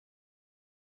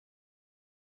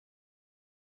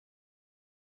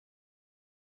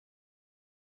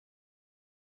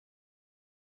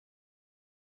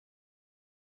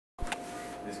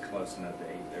close enough to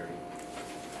 830.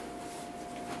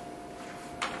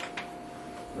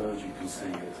 Well, as you can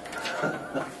see,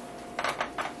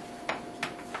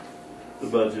 the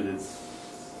budget is,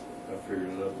 I figured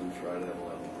it up, and it's right at 11%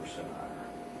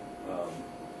 higher.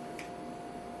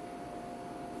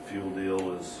 Fuel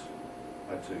deal is,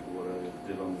 I took what I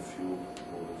did on the fuel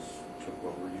was, took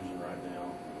what we're using right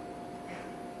now,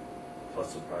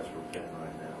 plus the price we're paying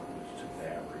right now, which took the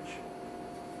average.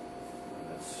 And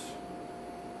that's,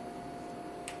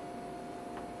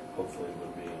 hopefully it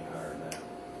wouldn't be any higher than that.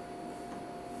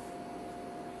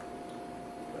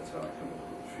 That's how I come up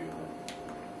with fuel.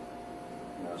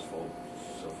 And asphalt,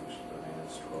 I mean,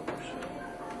 it's 12%.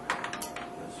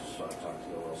 That's just what I talked to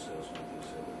the oil salesman, he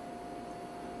said that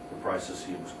the prices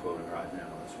he was quoting right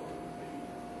now, that's what it would be.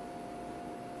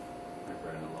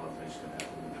 Granted, a lot of things can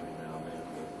happen between now and then,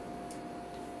 but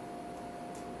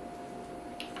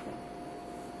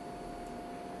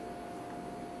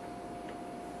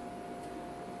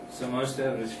So most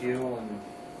of it is fuel and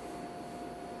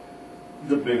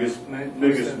the biggest of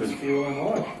it is fuel and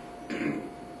oil,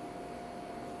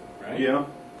 right? Yeah.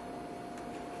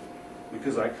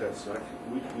 Because we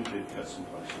did cut some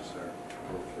places there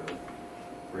where we could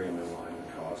bring them in line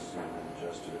with costs and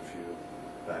adjusted a few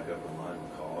back up in line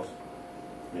with costs.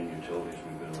 In utilities,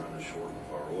 we've been running short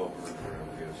with our oil burner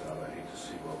forever gives out. I hate to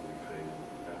see what we pay in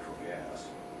natural gas.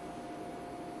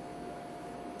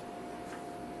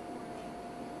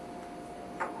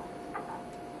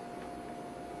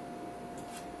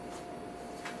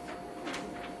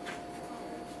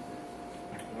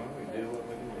 Well, we do what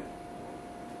we can do.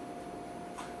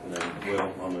 And then, well,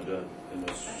 on the, in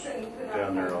this,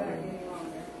 down there on the,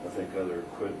 I think other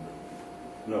equipment,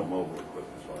 no mobile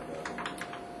equipment's like that.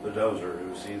 The dozer, it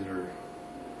was either,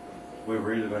 we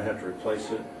were either gonna have to replace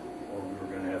it, or we were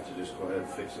gonna have to just go ahead and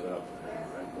fix it up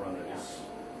and run it. It's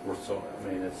worth so, I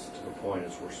mean, it's to the point,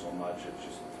 it's worth so much, it's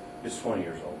just, it's 20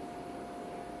 years old.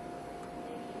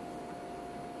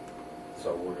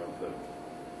 So we're gonna put,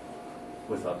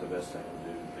 we thought the best thing to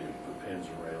do would be put pins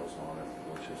and rails on it,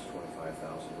 which is $25,000,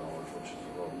 which is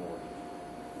a little more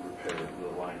repair,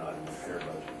 the line item repair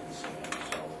budget you can see it,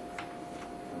 so.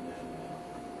 And then,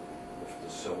 if the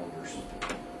cylinders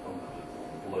on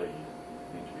the blade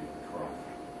need to be chrome.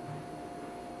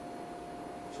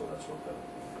 So that's what that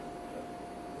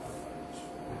line item is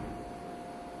for.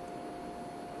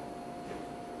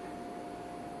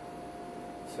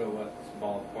 So what's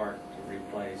ballpark to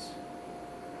replace?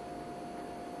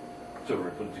 To do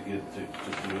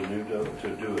a new to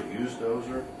do a used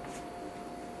dozer,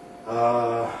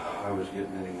 I was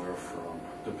getting anywhere from,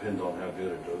 depends on how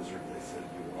good a dozer they said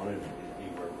you wanted,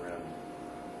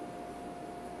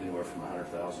 anywhere from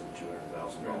 $100,000 to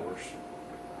 $200,000.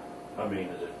 I mean,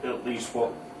 at least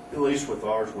with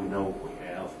ours, we know what we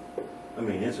have. I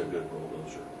mean, it's a good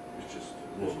bulldozer. It's just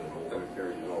a little bit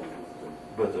older.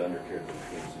 But the undercarriage, the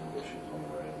pins and bushes on the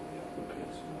rail, yeah, the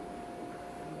pins and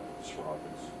the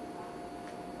sprockets.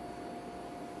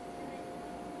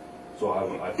 So I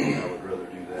think I would rather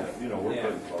do that. You know, we're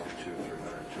putting probably 200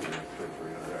 or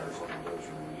 300 hours on the dozer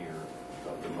a year.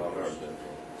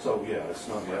 So yeah, it's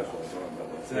not bad.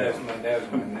 So that was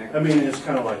my next. I mean, it's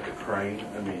kind of like the crane.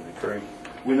 I mean, the crane.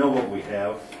 We know what we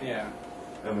have. Yeah.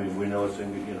 I mean, we know it's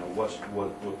in. You know what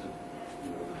the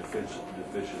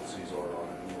deficiencies are on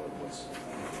it and what's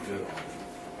good on it.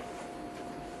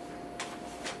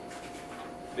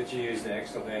 But you use the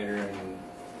excavator and.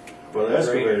 Well, the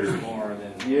excavator more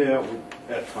than. Yeah,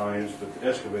 at times, but the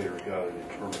excavator's got an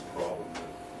internal problem that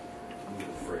I'm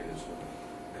afraid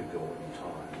could go any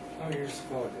time. Oh, you're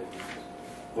supposed to.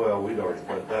 Well, we'd already,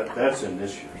 but that's in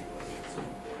this year's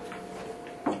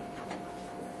budget.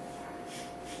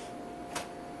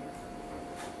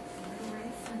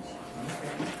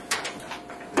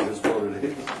 It is what it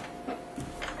is.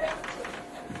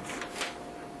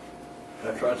 I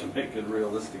tried to make it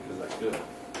realistic as I could.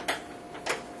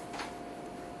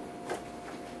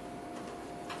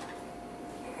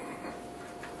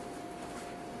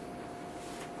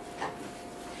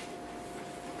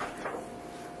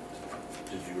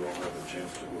 Did you all have a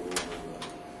chance to go over the...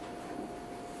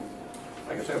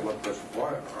 I guess I have one question.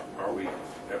 Why are we,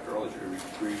 after all this year,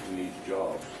 recreating these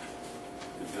jobs?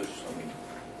 Is this, I mean,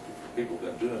 people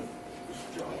have been doing this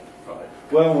job, right?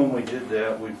 Well, when we did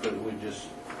that,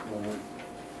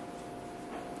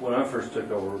 when I first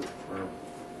took over,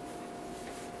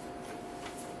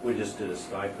 we just did a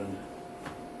stipend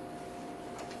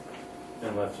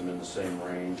and left them in the same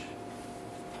range.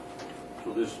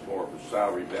 So this is more of a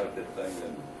salary benefit thing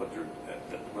than what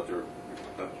they're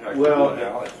actually Well, doing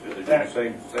now? They're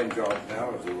doing the same jobs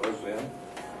now as it was then?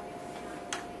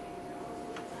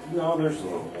 No, there's a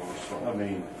little more, I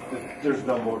mean, there's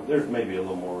no more, there's maybe a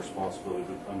little more responsibility,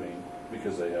 but, I mean,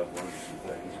 because they have learned some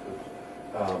things,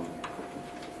 but,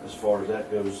 as far as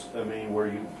that goes, I mean, where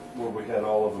we had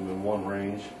all of them in one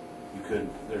range, you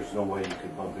couldn't, there's no way you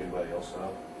could bump anybody else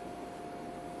up.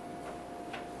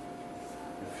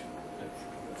 If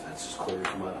that's as clear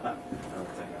as mud, I don't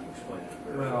think I'm explaining it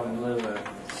very Well, well. in lieu of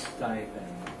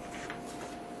stipend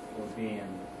for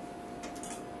being,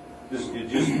 It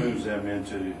just moves them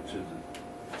into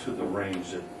to the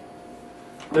range that,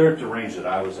 they're at the range that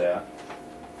I was at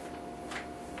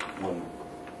when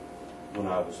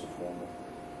I was the foreman.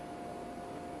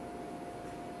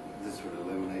 This would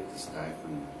eliminate the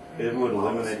stipend. It would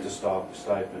eliminate the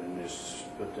stipend and just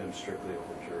put them strictly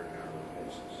over jury hourly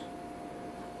basis.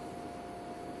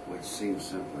 Which seems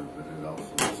simpler, but it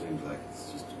also seems like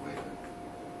it's just a way to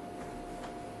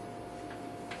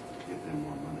get them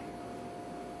more money.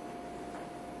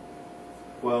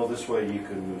 Well, this way you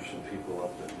can move some people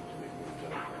up that need to be moved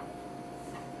up.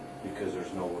 Because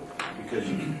there's no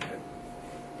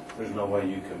way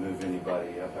you can move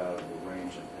anybody up out of the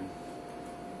range. And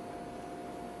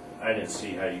I didn't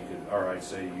see how you could, all right,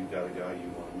 say you got a guy you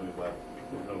want to move up,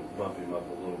 bump him up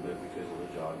a little bit because of the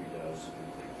job he does.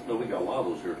 No, we got a lot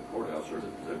of those here at the courthouse, that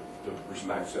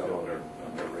maxed out on their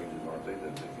ranges, aren't they,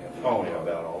 that they can't. Oh, yeah,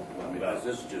 about all. I mean, this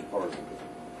is just part of the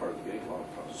game, a lot of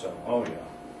times. So, oh, yeah.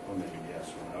 I mean,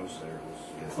 yes, when I was there,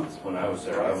 when I was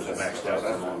there, I was maxed out.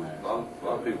 A lot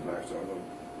of people maxed out.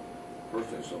 First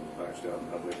thing, someone's maxed out in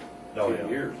another Oh, 10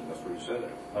 yeah. years, and that's where you said it.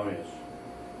 I mean,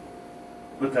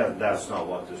 but that's not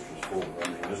what this was for. I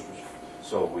mean, this was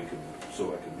so I could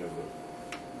move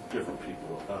different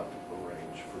people up a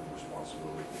range for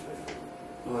responsibility that they do.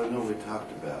 Well, I know we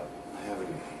talked about having a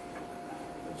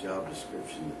job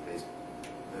description that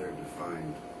better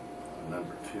defined a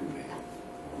number 2 man.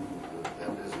 But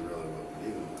that isn't really what we're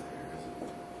dealing with here, is it?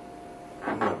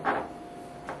 No.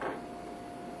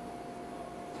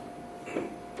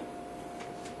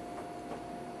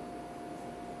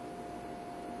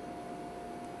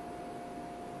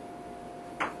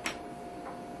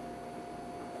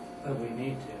 but we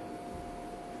need to.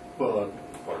 Well,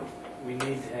 pardon. We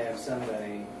need to have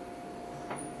somebody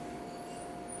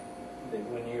that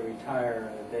when you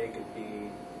retire, that they could be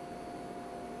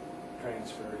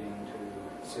transferred into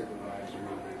supervisor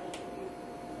of the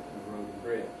road and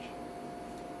bridge.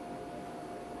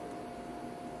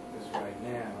 Because right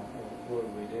now, what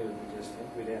would we do?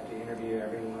 We'd have to interview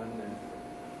everyone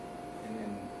and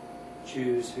then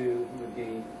choose who would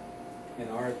be, in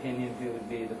our opinion, who would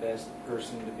be the best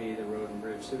person to be the road and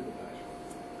bridge supervisor.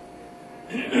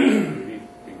 Be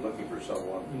looking for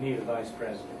someone, You need a vice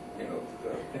president. you know,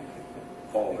 to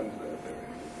fall into that area.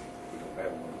 We don't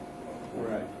have one.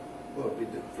 Right. Well,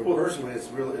 personally,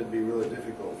 it'd be really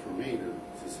difficult for me to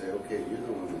say, okay, you're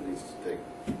the one that needs to take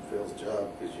Phil's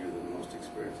job because you're the most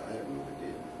experienced. I have no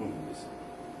idea.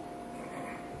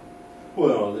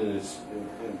 Well, then it's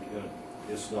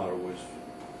not always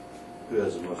who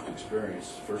has the most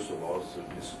experience. First of all, there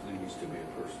needs to be a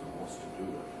person that wants to do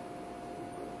it.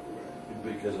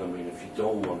 Because I mean, if you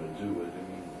don't want to do it, I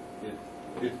mean,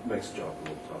 it makes the job a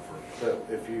little tougher. But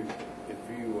if you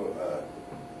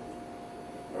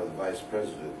are the vice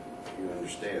president, you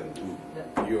understand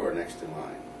you are next in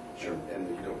line. Sure. And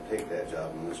you don't take that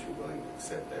job unless you're willing to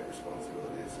accept that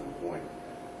responsibility at some point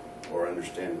or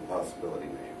understand the possibility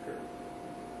may occur.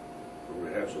 But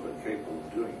we have somebody capable of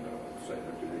doing that, saying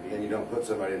that do they And you don't put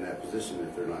somebody in that position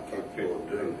if they're not capable of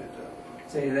doing that job.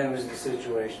 Say that was the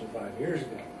situation 5 years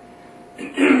ago.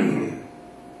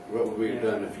 What would we have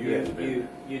done if you hadn't been?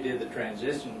 You did the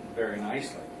transition very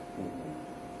nicely. Mm-hmm.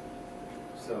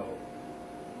 So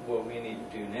what we need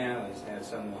to do now is have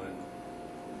someone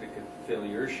that could fill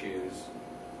your shoes.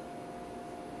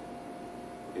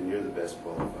 And you're the best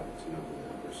qualified to know who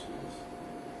that person is.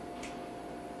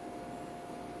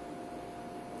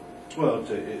 Well,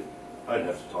 I'd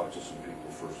have to talk to some people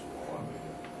first of all. I mean,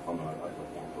 I don't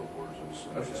want to put words in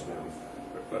somebody's mouth.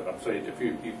 But I'm saying, if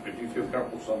you feel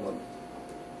comfortable with someone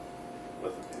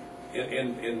with,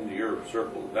 in your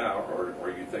circle now, or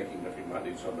are you thinking that you might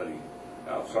need somebody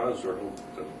outside the circle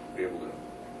to be able to?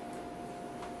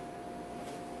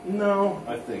 No,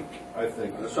 I think.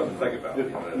 There's something to think about.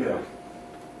 Yeah.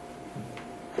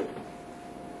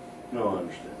 No, I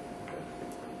understand.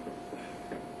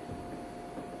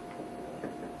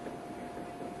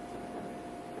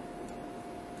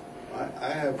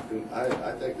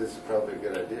 I think this is probably a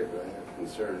good idea, but I have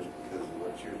concerns because of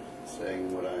what you're saying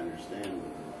and what I understand.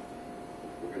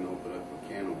 We're going to open up a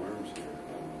can of worms here.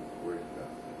 I'm worried about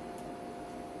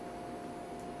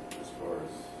as far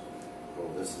as, well,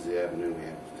 this is the avenue we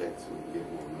have to take so we can get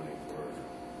more money for our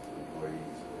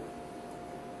employees,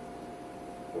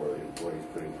 or the employees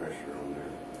putting pressure on their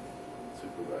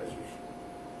supervisors.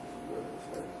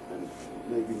 And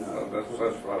maybe not. That's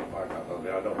what I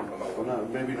don't know. Well, not,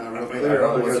 maybe not real I mean, clear.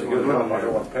 I know What's it's a good going on job, I don't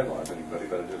here. want to penalize anybody,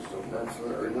 but it just so.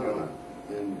 Absolutely not.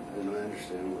 And I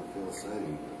understand what Phil's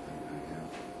saying, but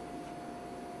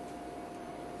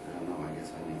I don't know, I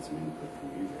guess I need some input from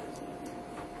you guys.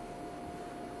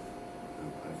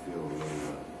 I feel a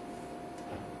little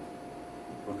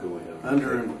What could we have?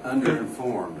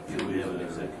 underinformed. Could we have an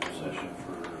executive session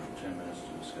for 10 minutes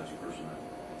to discuss personnel?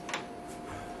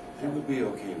 It would be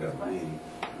okay with me.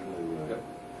 I really would. Yep.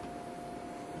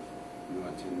 You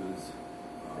want 10 minutes?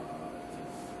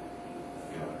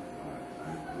 Yeah.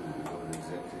 I'm going to go to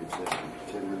executive session.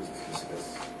 10 minutes to discuss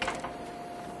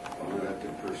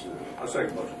unelected personnel. I'll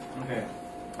second motion. Okay.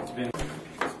 It's been,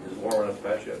 Is warm enough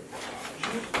patch yet?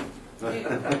 Do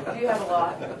you have a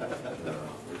lot?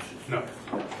 No.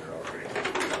 Wait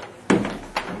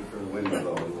for the wind to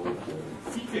blow. and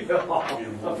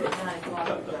we'll- Okay, 9 o'clock,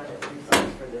 we've got it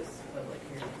reserved for this public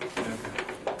hearing.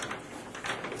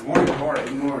 Good morning. Good morning.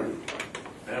 Good morning.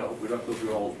 Man, I hope we don't go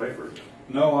through all those papers.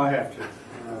 No, I have to.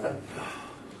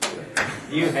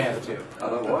 you have to. I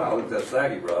don't know why, look at that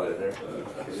sack he brought in there.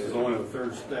 This is only the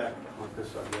third stack like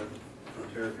this I did for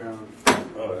Terracon.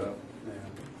 Oh, yeah.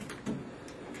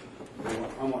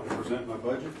 I want to present my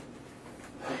budget.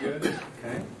 You good?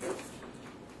 Okay.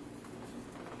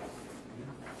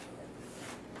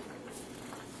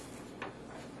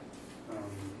 Um,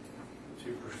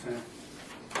 2%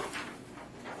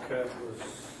 cut was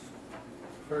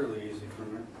fairly easy for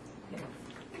me.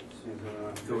 Seems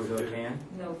Do we go 10?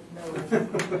 No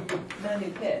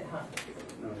new pit, huh?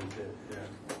 No, it did, yeah.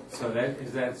 So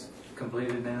that's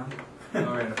completed now?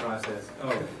 Or in the process?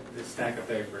 Oh, this stack of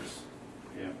papers.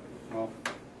 Yeah, well,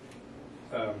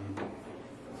 I'll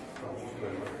just put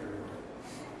it up here.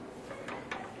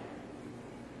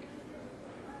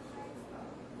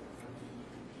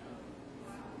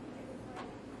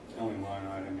 The only line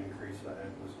item increase I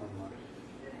had was on my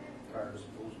tire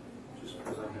disposal, just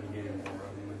because I've been getting more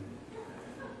of them.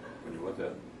 When you want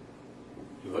that?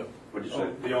 You what? What'd you say?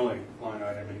 Oh, the only line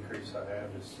item increase I have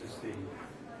is the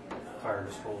tire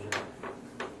disposal.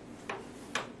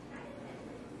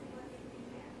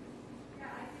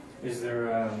 Is there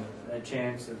a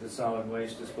chance that the solid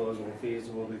waste disposal fees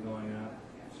will be going up?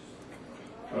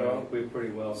 Well, we're pretty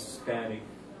well static.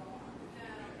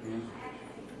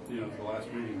 You know, the last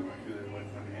meeting we went through, there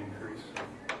wasn't any increase.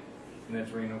 And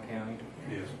that's Reno County.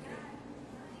 Yes.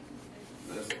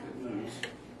 That's good news.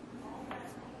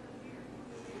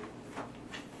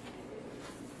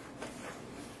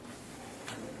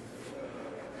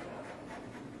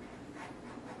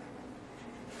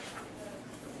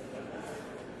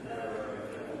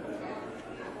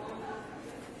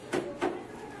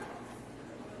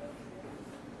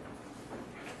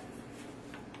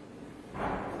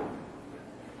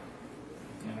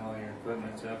 And all your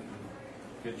equipment's up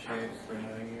in good shape for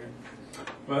another year.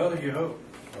 Well, you hope.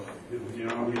 You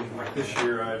know, I mean, like this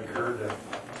year I incurred a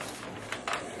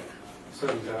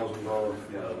 $7,000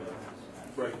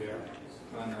 breakdown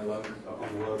On the loader.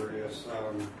 on the loader, yes.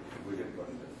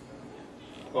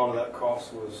 A lot of that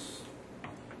cost was,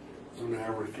 when I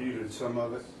refuted some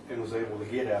of it and was able to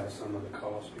get out of some of the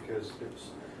cost because it was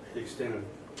the extent of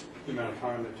the amount of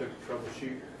time it took to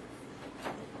troubleshoot.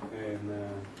 And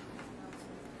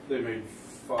they made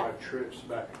 5 trips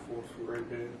back and forth from Great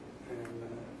Bend and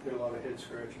did a lot of head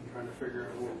scratching trying to figure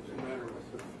out what was the matter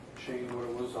with the machine, what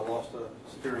it was. I lost a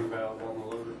steering valve on the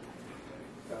loader.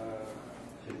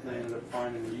 They ended up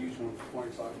finding the used one for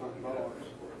 $2,500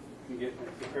 and getting it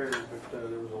repaired, but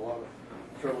there was a lot of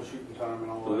troubleshooting time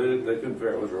and all So that. they couldn't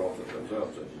figure out what they're off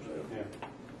themselves, as you say.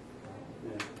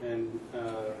 Yeah. And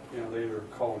you know, they were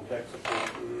calling tech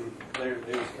support, and they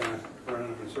was kind of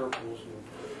running in circles. And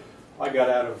I got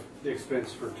out of the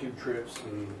expense for 2 trips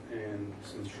and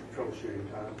some troubleshooting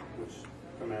time, which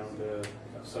amounted to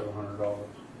about $700.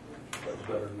 That's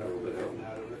better than what we getting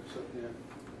out of it. So yeah.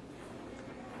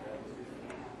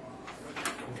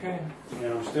 Okay.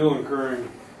 And I'm still incurring,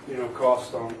 you know,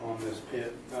 costs on this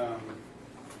pit.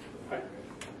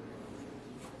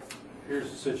 Here's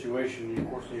the situation. Of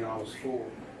course, you know, I was full,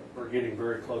 or getting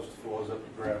very close to full. I was up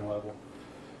to ground level,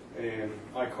 and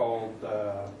I called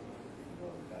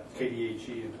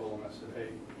KDHE and told them, I said, hey,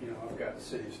 you know, I've got the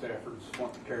city of Stafford's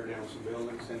wanting to tear down some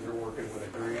buildings, and they're working with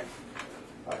a grant.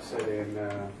 I said,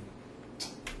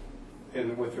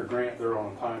 and with their grant, they're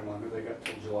on a time limit. They got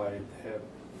till July to have.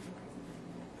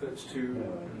 That's two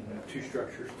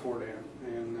structures tore down,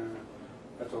 and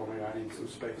I told them, I need some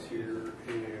space here,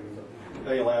 and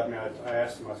they allowed me. I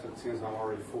asked them, I said, since I'm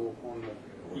already full on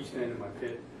the east end of my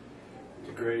pit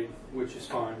to grade, which is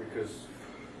fine because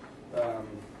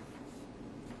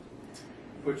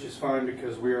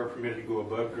we are permitted to go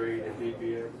above grade if need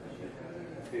be.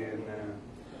 And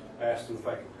I asked them if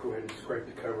I could go ahead and scrape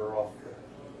the cover off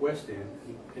the west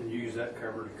end and use that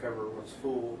cover to cover what's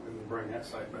full and bring that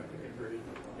site back to grade,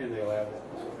 and they allowed it.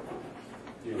 So,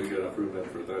 yeah. We got approval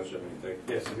for that, so you think?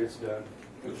 Yes, and it's done.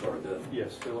 It's already done.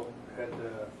 Yes, Philip had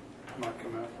Mike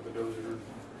come out with a dozer and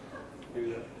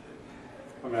do that.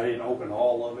 I mean, I didn't open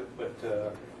all of it, but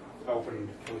I opened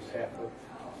at least half of it,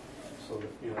 so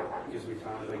that, you know, it gives me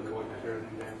time to go and tear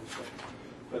them down and stuff.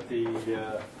 But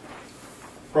the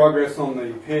progress on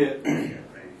the pit,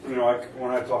 you know,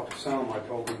 when I talked to Sam, I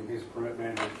told him, he's a permit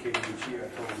manager at KDHE, I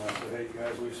told him, I said, hey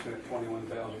guys, we've spent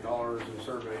 $21,000 in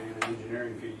surveying and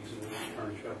engineering fees and we didn't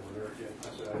turn a shovel of dirt yet. I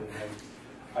said,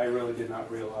 I really did not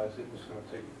realize it was going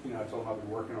to take, you know, I told him I've been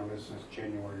working on this since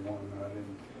January 1,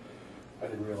 and I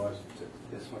didn't realize it took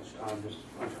this much time just to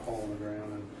punch a hole in the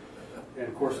ground. And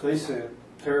of course, they sent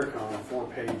Terracon a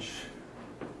 4-page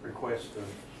request of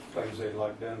things they'd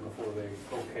like done before they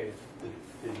okay the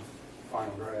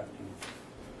final draft.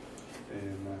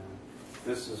 And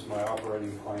this is my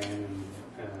operating plan and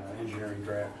engineering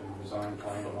draft and design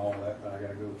plan and all that I got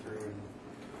to go through and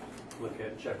look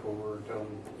at, check over, and tell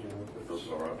them, you know, if it's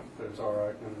all right, that it's all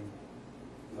right, and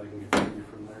they can continue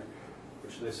from there.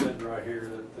 Which they said right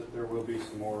here that there will be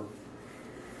some more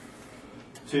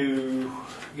to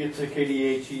get to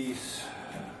KDHE's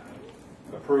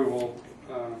approval.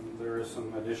 There is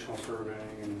some additional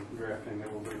surveying and drafting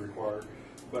that will be required,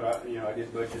 but I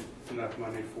did budget enough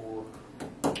money for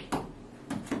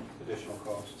additional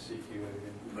costs, CQA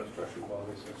and structural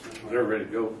quality assessment. They're ready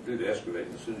to go do the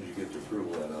excavating as soon as you get the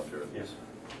approval of that out there. Yes, sir.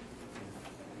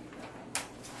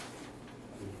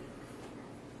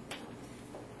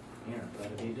 Yeah,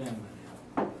 that'll be done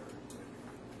by now.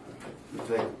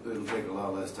 It'll take a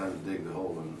lot less time to dig the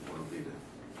hole than it'll be to get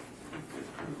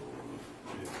approval.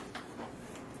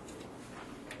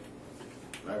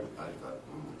 I thought,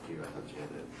 I thought you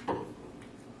had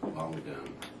that long done.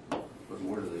 But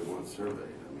where do they want surveyed?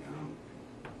 I mean,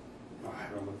 I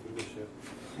haven't looked through this yet.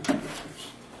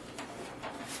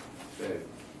 Okay.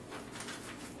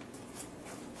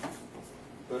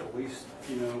 But at least,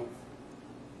 you know,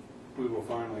 we will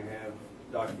finally have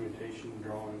documentation,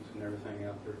 drawings, and everything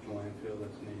out there at the landfill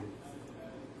that's needed.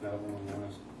 That one on the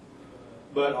list.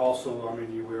 But also, I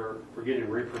mean, we're getting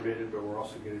re-permitted, but we're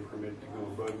also getting permitted to go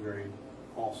above grade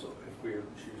also, if we ever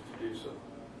choose to do so.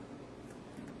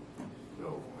 So,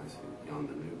 I see, on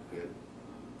the new pit.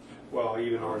 Well,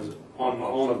 even On on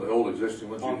the old existing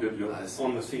ones you could do.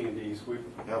 on the C&Ds, we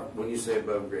When you say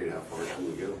above grade, how far can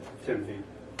you go? 10 feet.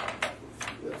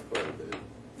 That's quite a bit.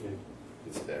 Yeah.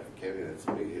 In Stafford County, that's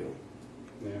a big hill.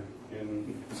 Yeah,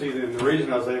 and see, the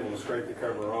reason I was able to scrape the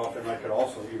cover off, and I could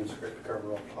also even scrape the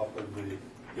cover off of the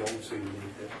old C&D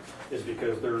pit, is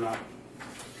because they're not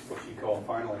what you call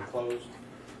finally closed.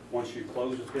 Once you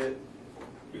close a pit,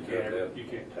 you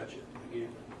can't touch it again.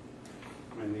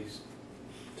 I mean, these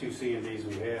two C&Ds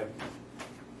we have,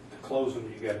 to close them,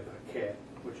 you got to put a cap,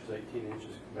 which is 18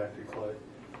 inches compacted clay,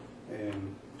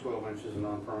 and 12 inches of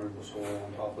non-permeable soil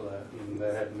on top of that, and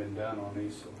that hadn't been done on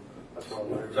these, so that's why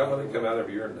I Is that when they come out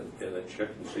every year and they check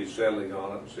and see settling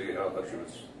on it and see how much of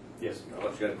it's, Yes. how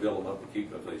much you got to build them up to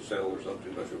keep if they settle or something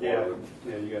too much of Yeah, water?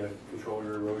 yeah, you got to control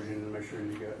your erosion and make sure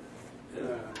you got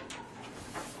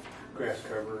grass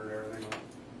cover and everything.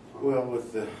 Well,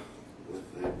 with the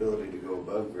ability to go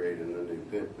above grade in the new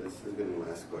pit, this is going to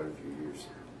last quite a few years.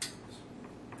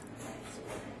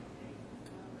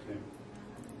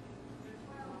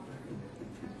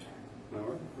 All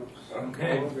right. That's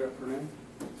Okay. all I've got for now.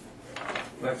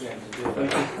 Next.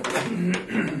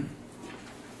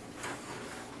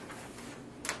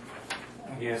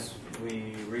 I guess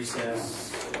we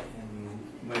recess and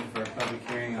wait for a public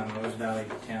hearing on Rose Valley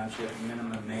Township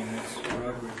minimum maintenance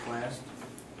road request.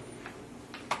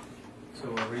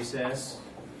 So we'll recess.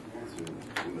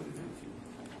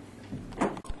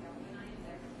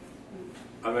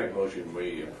 I make a motion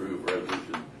we approve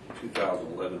resolution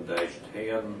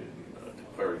 2011-10,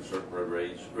 declaring certain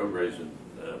roadways in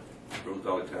Rose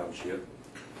Valley Township.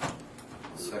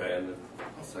 Second.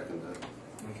 I'll second that.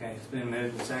 Okay, it's been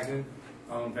moved and seconded.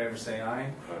 All in favor say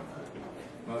aye.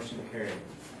 Motion carried.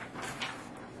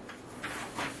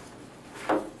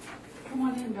 Come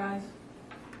on in, guys.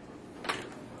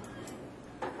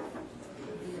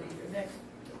 Next.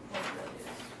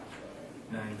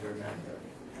 9:30.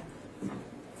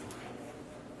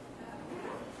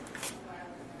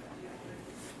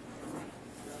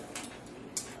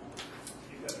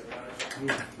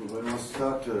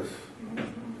 talk to us.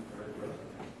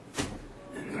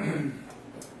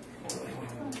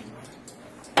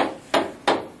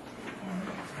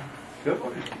 Good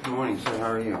morning. Good morning, sir.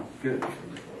 How are you? Good.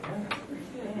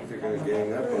 They're gonna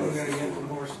gang up on We're us. gonna get some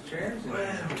more chairs.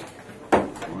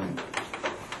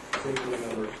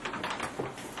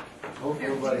 Hope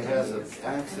nobody has an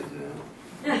accident.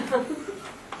 I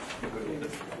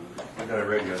got it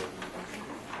ready to go.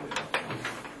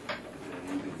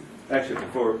 Actually,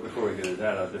 before we get into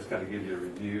that, I'll just kind of give you a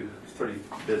review. It's pretty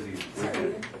busy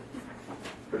weekend.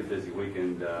 Pretty busy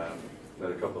weekend. We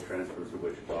had a couple of transfers to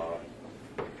Wichita.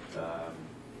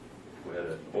 We had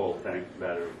an oil tank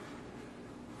battery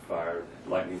fire,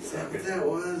 lightning Is that what circuit. that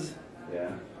was?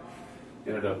 Yeah.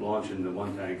 Ended up launching the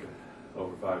one tank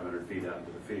over 500 feet out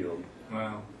into the field.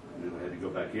 Wow. And then we had to go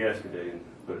back yesterday and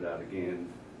put it out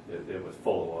again. It was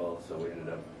full of oil, so we ended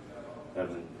up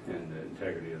having, and the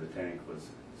integrity of the tank was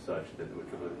such that we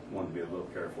wanted to be a little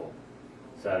careful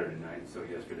Saturday night. So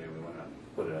yesterday we went out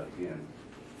and put it out again.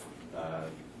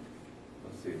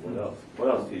 Let's see, what else? What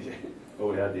else, TJ? Well,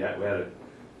 we had a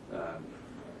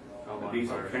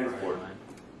diesel transport.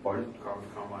 Pardon?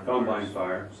 Combine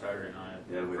fire. Saturday night.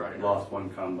 Yeah, we Friday night. lost one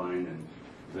combine and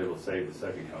was able to save the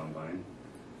second combine.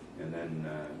 And then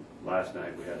last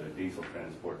night we had a diesel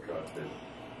transport truck that,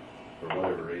 for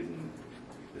whatever reason,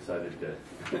 decided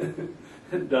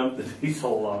to dump the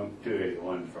diesel along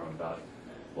 281 from about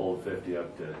old 50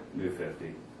 up to new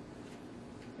 50.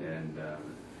 And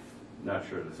not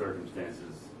sure the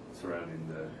circumstances surrounding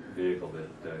the vehicle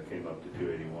that came up to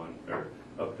 281 or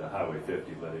up to Highway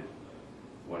 50, but it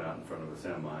went out in front of a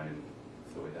semi, and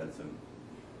so we had some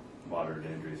moderate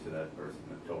injuries to that person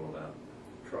that totaled out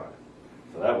the truck.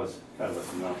 So that was kind of a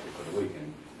synopsis for the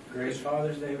weekend. Great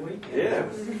Father's Day weekend. Yeah.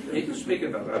 Hey,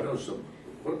 speaking of, I know some,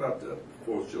 what about the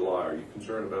 4th of July? Are you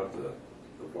concerned about the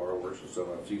fireworks and stuff?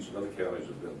 I've seen some other counties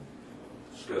have been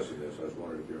discussing this. I was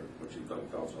wondering what you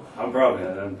thoughts on it. I'm probably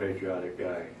an unpatriotic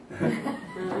guy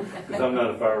because I'm not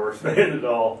a fireworks fan at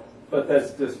all. But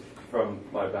that's just from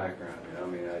my background. You know, I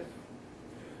mean,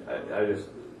 I just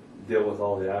deal with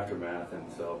all the aftermath, and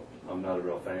so I'm not a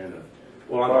real fan of.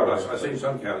 Well, fireworks. I've seen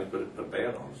some counties put a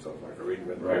ban on stuff, like I read in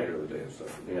the paper Right. the other day and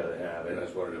stuff. Yeah, they have. And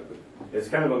that's what it is. It's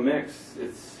kind of a mix.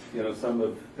 It's, you know, some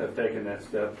have taken that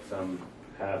step, some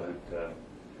haven't.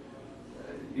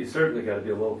 You certainly got to be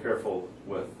a little careful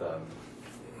with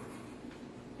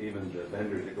even the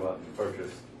vendors that go out and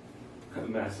purchase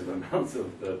massive amounts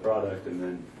of the product and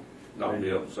then Not be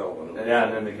able to sell it. yeah,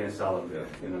 and then they can't sell it.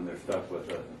 You know, they're stuck with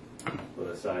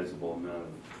a sizable amount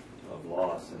of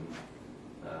loss, and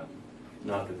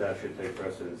not that should take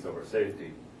precedence over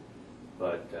safety,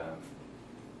 but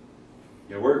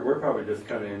you know, we're probably just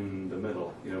kind of in the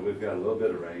middle. You know, we've got a little bit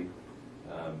of rain,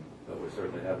 but we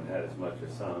certainly haven't had as much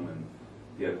as some, and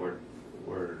yet we're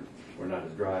not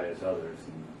as dry as others.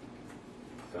 And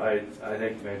so I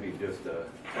think maybe just a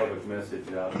public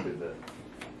message out to the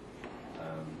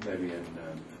maybe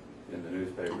in the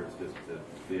newspapers just to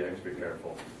be extra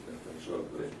careful. So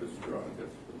it's dry.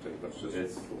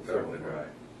 It's certainly dry.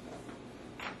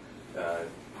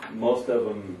 Most of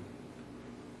them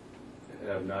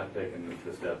have not taken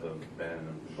the step of banning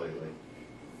them completely.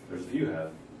 There's a few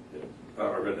have.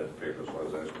 I read that in the paper, so I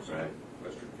was asking. Right.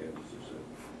 Western Kansas is it.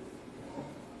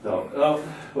 So,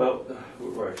 well,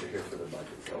 we're actually here for the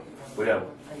budget, so we have.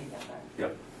 I need that back.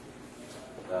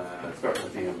 Yep. Start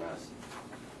with EMS.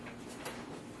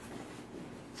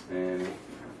 And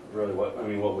really,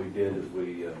 what we did is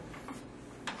we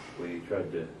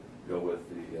tried to go with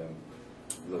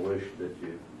the wish that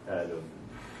you had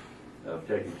of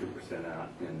taking 2% out,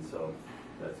 and so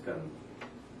that's kind of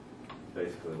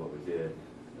basically what we did.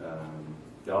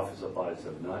 The office supplies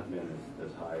have not been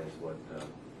as high as what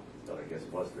I guess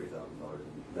it was $3,000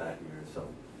 that year, so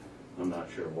I'm not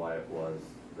sure why it was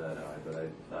that high, but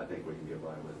I think we can get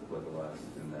by with the less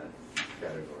in that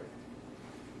category.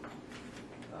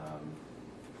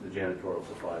 The janitorial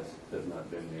supplies has not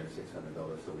been near $600,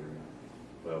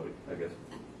 so I guess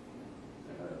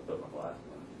I put my glass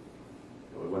on.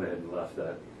 So we went ahead and left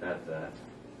that at that.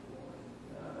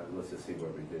 Let's just see where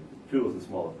we did. Tools and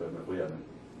small equipment, we haven't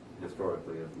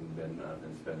historically been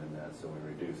spending that, so we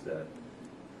reduced that.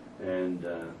 And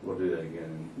we'll do that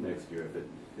again next year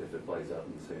if it plays out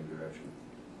in the same direction.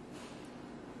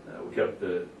 We kept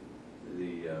the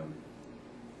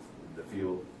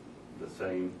fuel the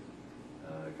same,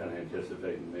 kind of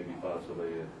anticipating maybe possibly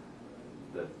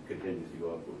that continues to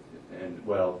go up, and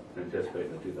well,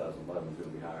 anticipating that 2011 is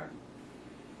going to be higher.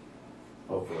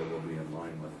 Hopefully we'll be in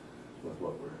line with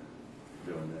what we're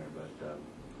doing there, but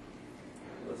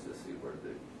let's just see where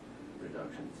the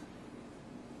reductions.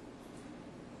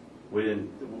 we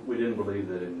didn't believe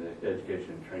that in the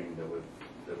education and training that we'll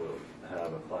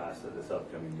have a class this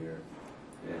upcoming year,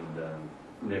 and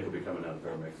Nick will be coming out of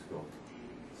paramedic school,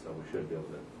 so we should be able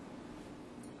to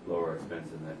lower our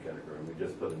expense in that category. And we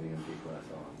just put an EMT class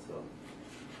on, so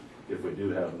if we do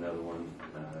have another one,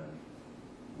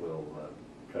 we'll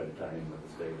try to tie in with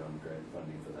the state on grant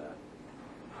funding for that.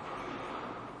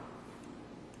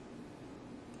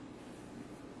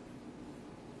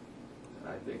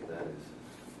 I think that is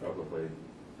probably,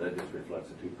 that just reflects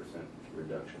a 2%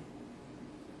 reduction.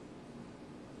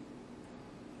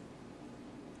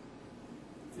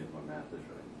 If my math is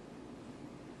right.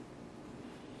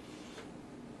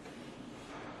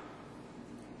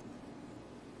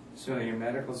 So your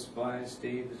medical supplies,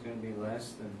 Steve, is going to be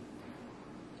less than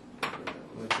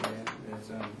what you had? It's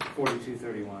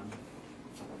 4231.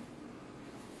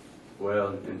 Well,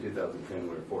 in 2010 we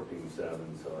were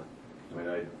 14.7, so I mean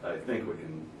I think we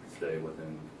can stay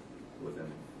within $16,000.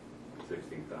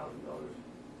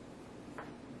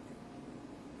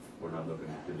 We're not looking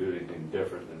to do anything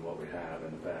different than what we have in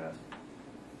the past.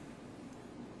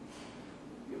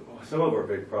 Some of our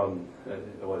big problem, the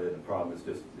problem is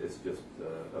it's just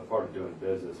a part of doing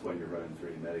business when you're running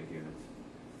 3 medic units,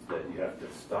 that you have to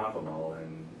stop them all,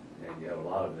 and you have a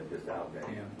lot of them that just outdate.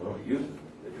 Yeah. We don't use them;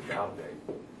 they just outdate,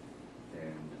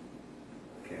 and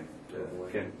can't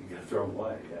you gotta throw them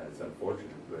away. Yeah, it's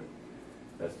unfortunate, but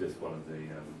that's just one of the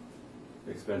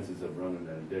expenses of running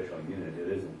an additional unit. It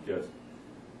isn't just.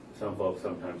 Some folks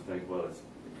sometimes think, well, it's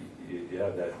you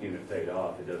have that unit paid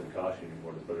off, it doesn't cost you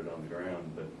anymore to put it on the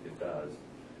ground, but it does.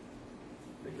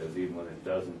 Because even when it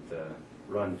doesn't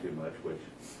run too much, which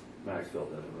Maxville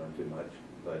doesn't run too much,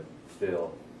 but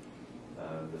still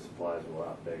the supplies will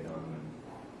outdate on them,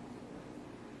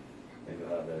 and you'll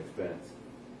have that expense.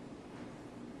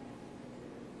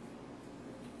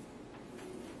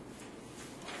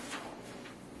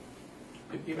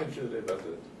 You mentioned today about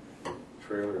the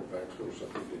trailer at Maxwell or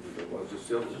something. Is it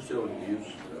still in use?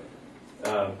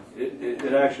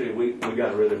 It actually, we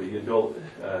got rid of it. You told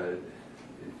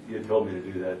me to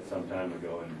do that some time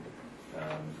ago, and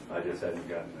I just hadn't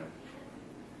gotten there.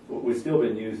 We've still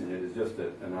been using it. It's just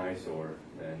an eyesore,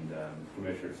 and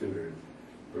Commissioner Suter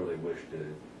really wished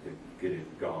to get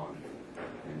it gone,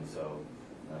 and so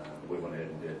we went ahead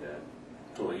and did that.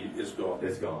 So it's gone?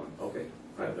 It's gone. Okay.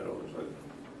 I have that over.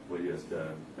 We just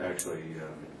actually,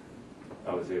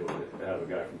 I was able to have a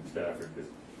guy from Stafford just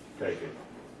take it.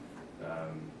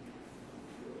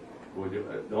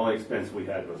 The only expense we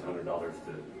had was $100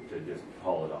 to just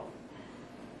haul it off.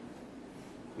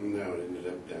 No, it ended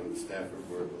up down in Stafford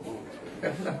where it belongs.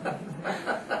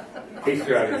 He's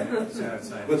driving.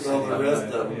 What's all the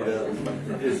rest of them down?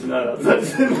 It's not.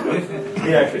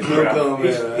 He actually scrapped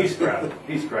it.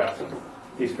 He scraps them.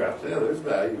 He scraps Yeah, it. there's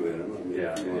value in them. I mean,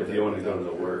 Yeah, if you want to go to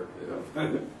the work.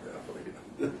 Yeah.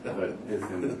 But it's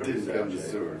in It pretty didn't sad come to shape.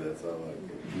 Seward, that's all I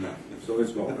No, So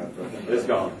it's gone. it's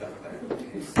gone.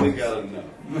 can. We got enough.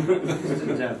 It's a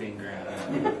dumping ground.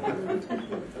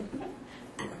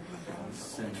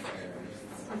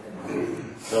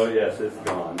 So yes, it's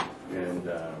gone, and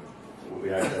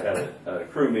we actually had a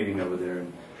crew meeting over there,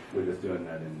 and we're just doing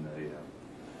that in the.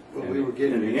 Well, we were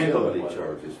getting in the invalid utility weather.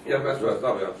 charges. Yeah, that's what I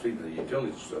thought. I've seen the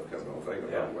utility stuff coming on.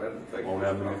 Yeah. Won't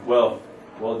have them. Thank Well,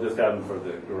 we'll just have them for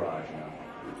the garage now.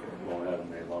 Won't have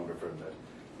them any longer for the,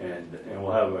 and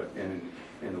we'll have in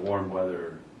the warm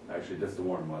weather. Actually, just the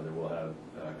warm weather, we'll have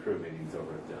crew meetings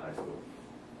over at the high school.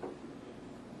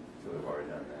 So we've already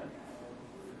done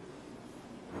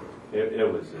that. It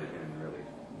was in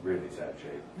really sad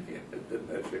shape.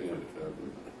 That shape.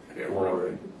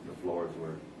 The floors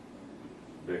were.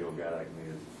 Big old guy like me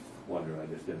is wondering I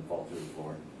just didn't fall through the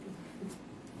floor. Did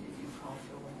you call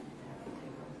for one to have a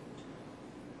table?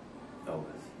 Oh,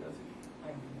 that's it.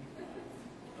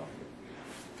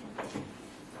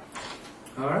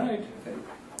 All right.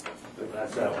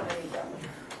 That's that one.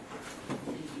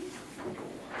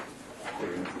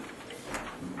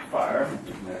 Fire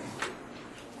next.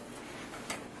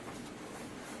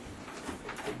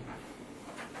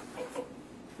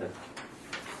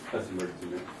 That's emergency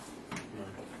management.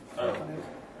 I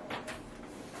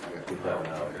got Keep that one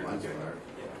out. Mine's Okay. fire.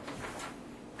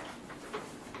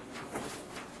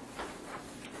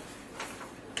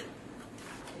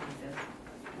 Yeah,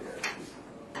 it's just,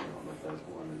 I don't know if that's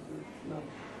one, is there? No.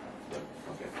 But,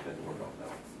 okay, had to work off that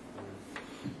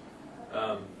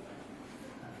one.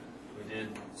 We did,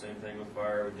 same thing with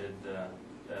fire, we did,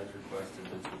 as requested,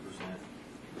 the 2%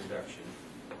 reduction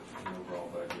in the overall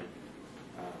budget.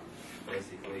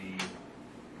 Basically,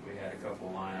 we had a couple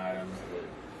line items that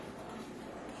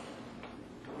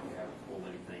we haven't pulled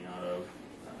anything out of in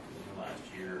the last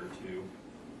year. year or two.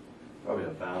 Probably a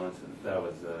balance, and that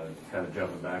was kind of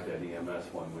jumping back to that EMS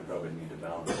one. We probably need to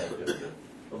balance that just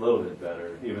a little bit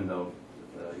better, even though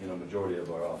majority of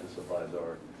our office supplies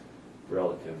are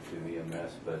relative to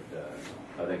EMS. But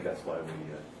I think that's why we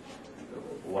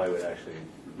actually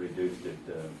reduced it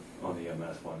on the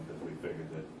EMS one, because we figured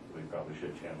that we probably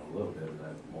should channel a little bit of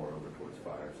that more over towards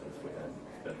fire since we hadn't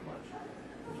spent much.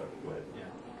 So, go ahead.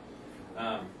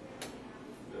 Yeah.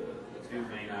 The two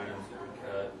main items that we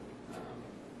cut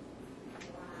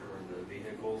were the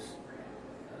vehicles.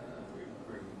 We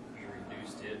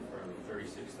reduced it from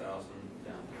 36,000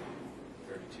 down to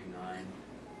 32,900,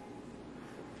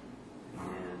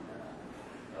 and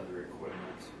other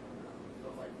equipment.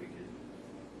 Felt like we could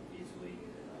easily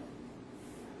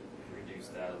reduce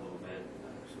that a little bit,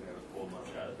 so we haven't pulled much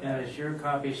out of that. Now, is your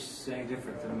copy saying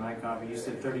different than my copy? You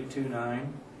said 32,900?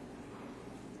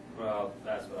 Well,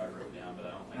 that's what I wrote down, but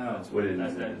I don't think Oh. that's We what,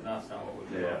 didn't- that's not what we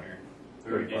put Yeah. on here.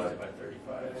 We reduced it by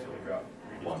 35, so we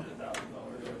reduced it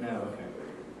 $1,000. No, okay.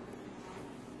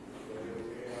 And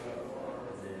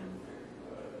then,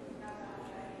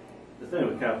 The thing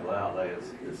with capital outlay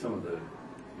is some of the,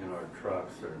 our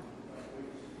trucks are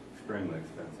extremely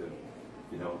expensive.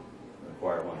 You don't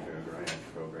acquire one through a grant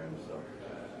program, so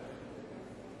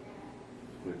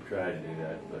we've tried to do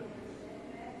that, but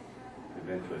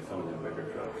eventually some of the bigger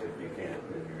trucks, if you can't,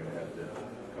 then you're gonna have to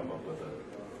come up with a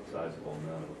sizable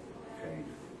amount of change.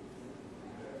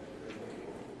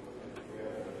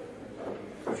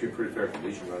 Actually, pretty fair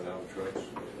condition right now with trucks.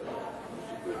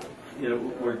 We'll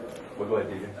go ahead,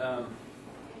 DJ.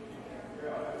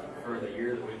 for the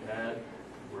year that we've had,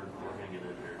 we're hanging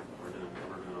in there. We're doing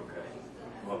okay.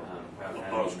 Haven't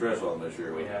had A lot of any- stress on this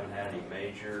year. We haven't had any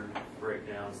major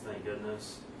breakdowns, thank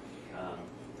goodness. But I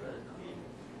mean,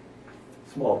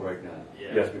 Small breakdown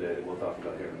Yeah. yesterday that we'll talk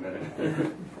about here in a minute.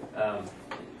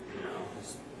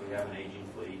 we have an aging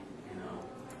fleet,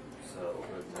 so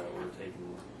but we're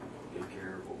taking good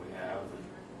care of what we have and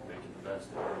making the best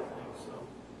of everything. So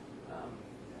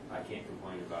I can't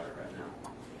complain about it right now.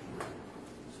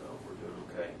 So we're doing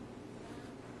okay.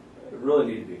 We really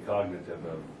need to be cognitive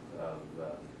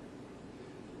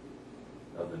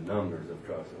of the numbers of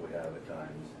trucks that we have at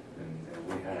times, and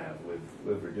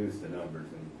we've reduced the numbers,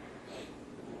 and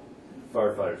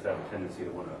firefighters have a tendency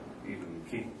to want to even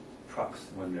keep trucks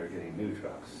when they're getting new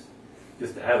trucks,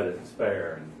 just to have it as a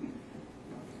spare,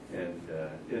 and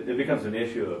it becomes an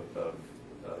issue of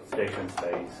station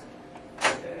space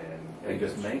and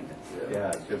just maintenance.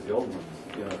 Yeah, because the old ones,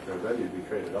 if they're ready to be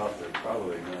traded off, they're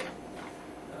probably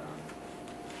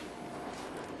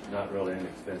not really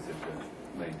inexpensive to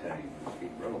maintain.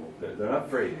 Keep running. They're not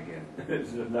free again.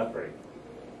 It's just not free.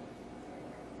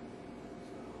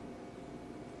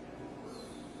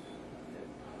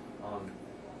 On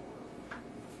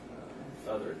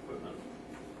other equipment, I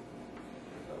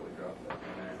thought we dropped that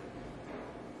in there.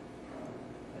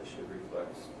 That should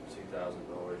reflect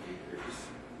 $2,000 decrease.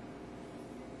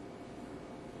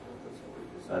 That's what we I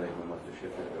decided. think we must have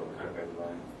shifted it over to Okay. the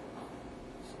line.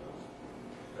 So,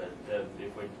 but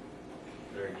if we,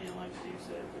 there again, like Steve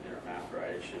said, if we did our math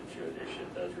right,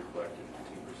 it does reflect a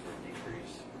 2%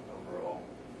 decrease overall.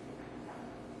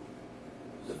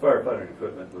 The firefighting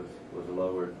equipment was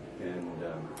lowered, and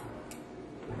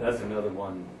that's another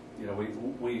one.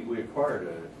 We acquired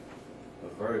a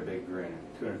very big grant,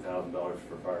 $200,000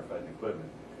 for firefighting equipment.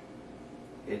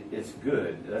 It's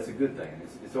good. That's a good thing.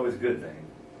 It's always a good thing,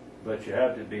 but you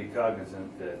have to be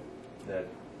cognizant that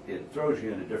it throws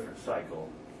you in a different cycle.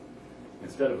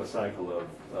 Instead of a cycle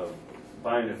of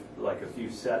buying like a few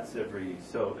sets every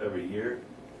year,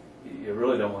 you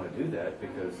really don't want to do that,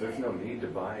 because there's no need to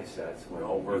buy sets when It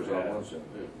all wears you out have- once.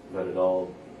 but it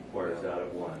all wears out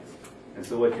at once. And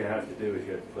so what you have to do is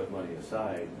you have to put money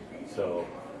aside,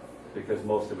 because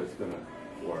most of it's going to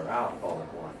wear out all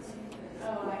at once.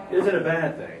 Isn't a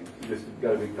bad thing. You just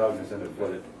got to be cognizant of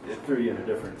what it threw you in a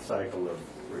different cycle of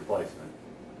replacement.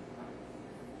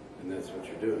 And that's what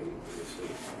you're doing, obviously.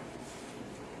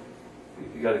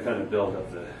 You got to kind of build up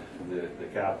the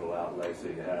capital outlay so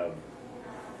you have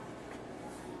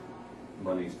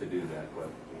monies to do that with.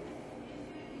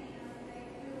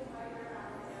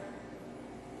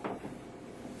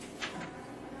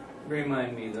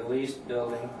 Remind me, the leased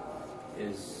building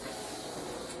is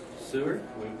sewer?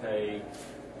 We pay,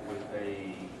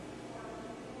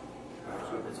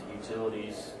 it's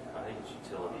utilities, I think it's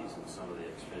utilities and some of the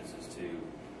expenses too.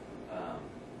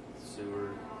 Sewer,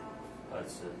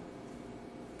 Hudson,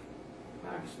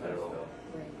 Maxville,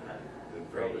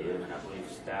 and I believe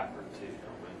Stafford too,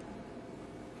 don't we?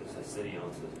 Because the city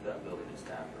owns that building in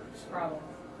Stafford, so. Probably.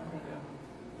 Yeah.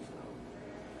 So,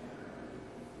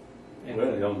 And We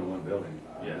only own the one building.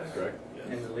 Yes. Is that correct? Yes.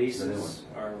 And the leases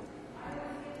are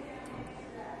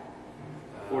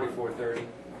 4430.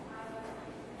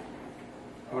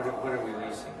 What are we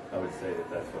leasing? I would say that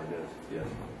that's what it is, yes.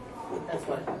 That's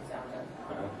what it comes down to.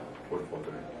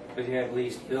 4430. But you have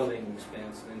leased building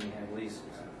expense, and then you have leases.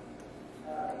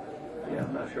 Yeah,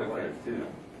 I'm not sure why Okay. it's two.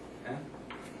 Huh?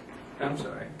 I'm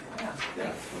sorry.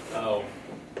 Yeah. Oh,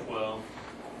 well,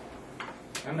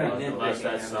 I'm not unless nitpicking.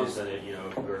 that's I'm something just, that, you know,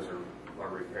 if there's a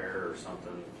repair or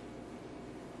something.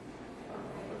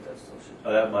 But that still should.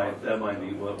 That might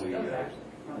be what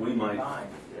we might,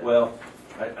 well,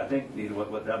 I think Nita,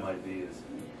 what that might be is,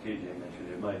 TJ mentioned,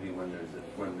 it might be when there's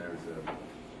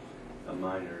a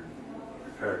minor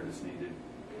repair that's needed.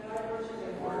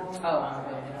 We're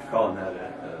calling that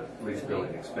a lease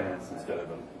building expense instead of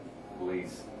a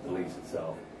lease, the lease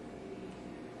itself.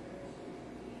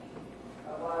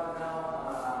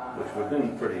 Which we've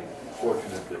been pretty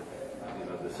fortunate that, you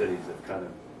know, the cities have kind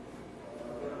of,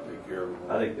 Take care of it.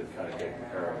 I think they've kind of taken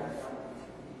care of them.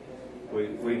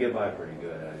 We get by pretty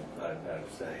good, I'd have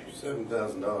to say.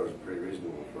 $7,000 is pretty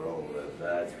reasonable for all of that.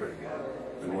 That's pretty good.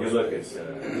 I mean, you look at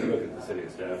the city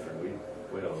of Stafford,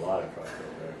 we have a lot of trucks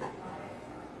over there.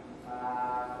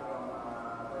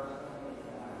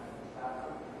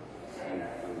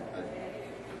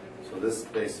 So this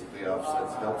basically helps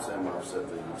them offset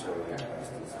the utility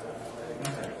costs and stuff.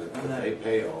 They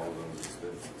pay all of those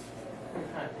expenses. We're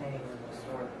kind of paying them to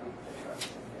store the trucks.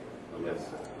 Yes.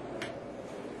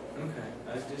 okay,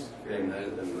 I was just. And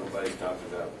nobody's talked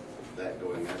about that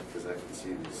going up, because I can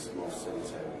see these small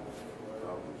cities having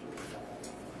problems with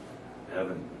that.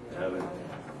 Haven't.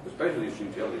 Especially these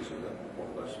utilities are more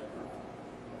or less,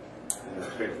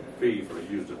 pay a fee for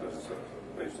used it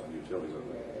based on utilities, I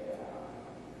think.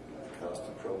 Cost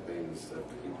of propane and stuff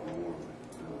to keep them warm.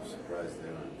 I'm surprised they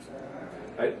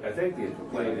aren't. I think the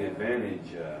advantage,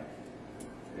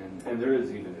 and there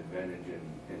is even advantage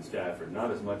in Stafford,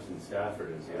 not as much in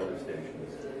Stafford as the other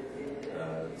stations.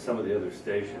 Some of the other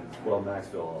stations, well,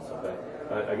 Maxville also,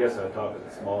 but I guess I talk with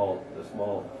the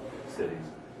small cities.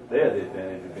 They have the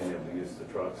advantage of being able to use the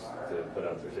trucks to put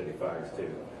out their city fires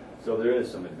too. So there is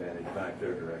some advantage back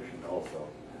their direction also.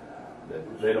 That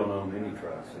they don't own any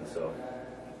trucks, and so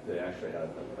they actually have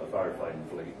a firefighting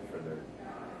fleet for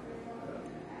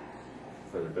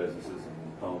their businesses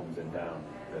and homes in town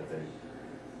that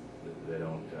they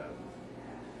don't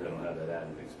have that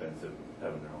added expense of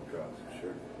having their own trucks.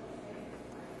 Sure.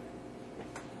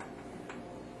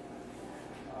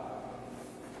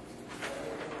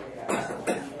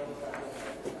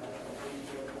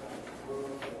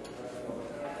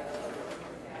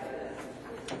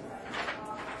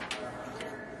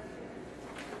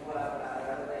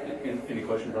 Any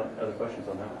other questions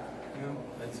on that? No,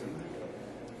 that's it.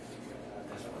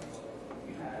 This one,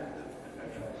 you don't have the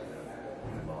actual,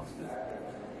 I lost it.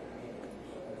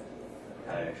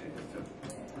 I actually just took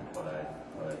what I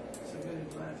submitted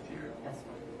last year. That's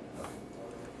fine.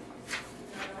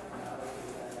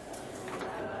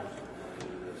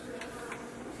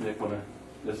 Nick,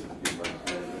 this is the emergency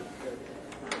management.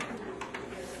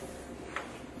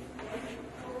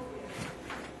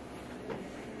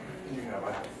 You have,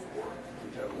 I have 4.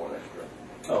 You have 1 extra.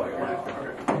 Oh, I got one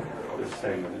extra. The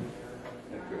same one.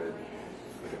 Yeah, good.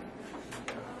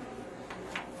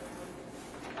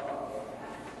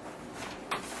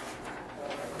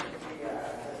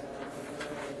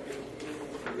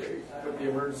 Okay, with the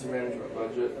emergency management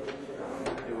budget,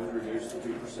 it was reduced to 2%.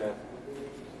 The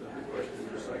question,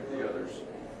 just like the others.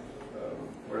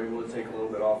 We're able to take a little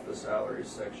bit off the salaries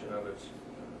section of it.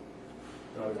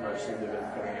 Not as much seemed to have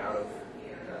been coming out of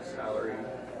salary.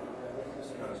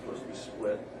 It's kind of supposed to be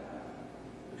split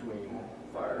between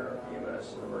fire,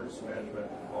 EMS, and emergency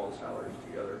management, all the salaries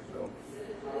together. So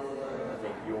I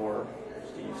think your,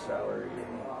 Steve's salary,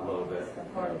 A little bit.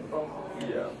 Part of both.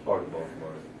 yeah. Part of both of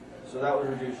ours. So that was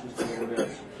reduced just a little bit.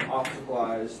 Office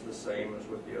supplies, the same as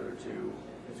with the other two.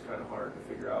 It's kind of hard to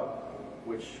figure out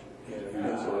which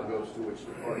pencil goes to which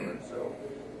department. So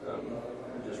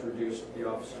I just reduced the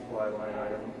office supply line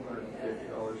item,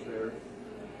 $150 there.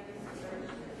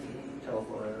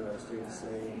 Telephone and internet stayed the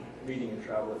same. Meeting and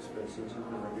travel expenses have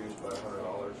been reduced by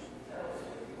 $100.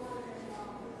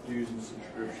 Dues and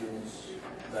subscriptions,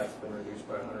 that's been reduced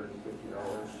by $150.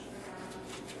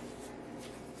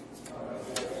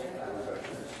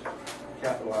 Reductions.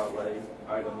 Capital outlay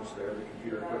items there, the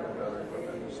computer equipment and other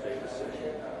equipment has stayed the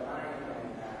same.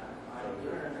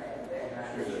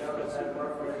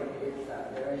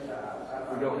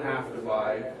 We don't have to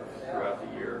buy throughout the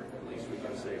year, at least we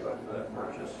can save up for that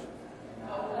purchase.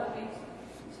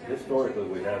 This historically,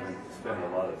 we haven't spent a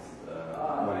lot of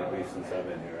money, at least since I've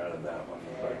been here, out of that one.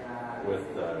 But with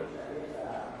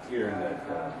hearing that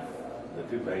the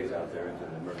two bays out there into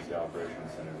the Emergency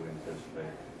Operations Center, we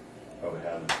anticipate probably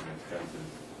having some expenses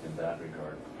in that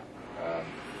regard.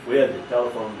 We had the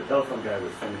telephone guy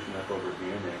was finishing up over at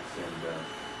the annex, and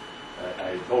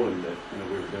I told him that, you know,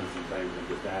 we were doing some things and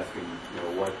just asking, you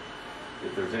know,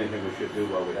 if there's anything we should do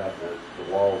while we have the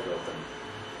walls open.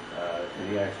 And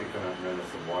he actually come out and ran us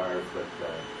some wires, but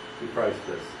he priced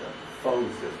this phone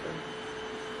system,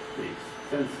 the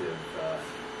expensive,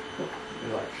 it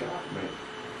like shocked me.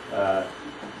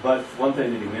 But one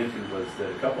thing that he mentioned was that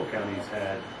a couple counties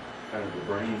had kind of the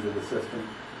brains of the system.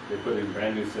 They put in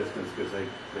brand new systems because they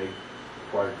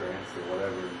acquired grants or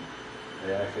whatever, and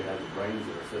they actually had the brains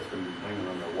of the system hanging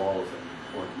on their walls and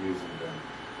weren't using them.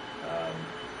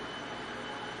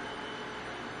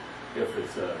 If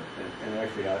it's and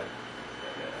actually I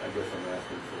guess I'm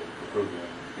asking for approval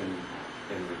in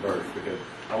reverse, because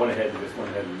I went ahead and made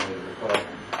a request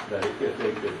that if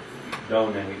they could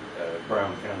donate,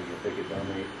 Brown County, if they could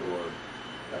donate for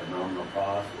a nominal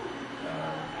cost,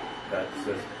 that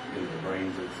system, you know, the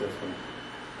brains of the system,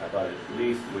 I thought at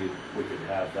least we could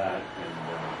have that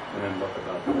and then look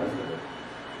about the rest of it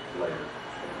later.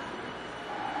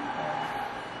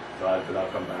 But I'll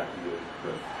come back to you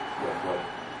with what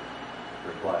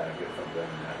reply I get from them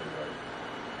in that regard.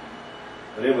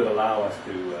 But it would allow us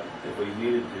to, if we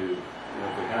needed to, you know,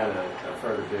 if we had a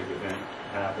further big event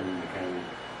happen in the county,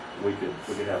 we could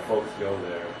have folks go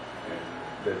there and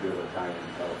they'd be able to tie in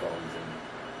telephones and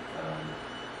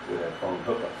we'd have phone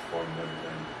hookups for them and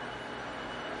everything.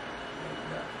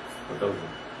 But those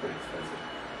are pretty expensive.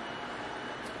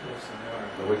 Yes, they are.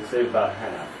 But we could save about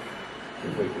half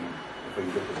if we can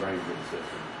get the brains in the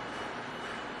system.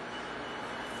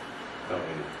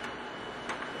 Donated.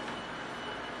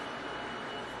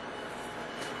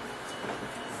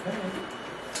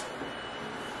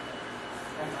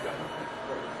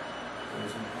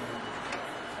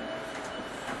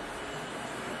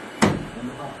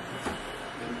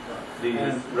 The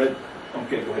red.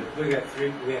 Okay, go ahead. We have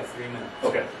 3 minutes.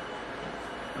 Okay.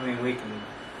 I mean, we can,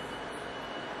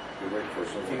 We wait for if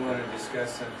you someone. want to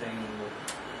discuss something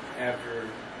after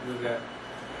we've got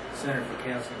Center for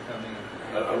Counseling coming.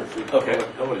 I don't see, Okay.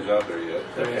 nobody's out there yet.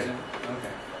 There Okay. isn't?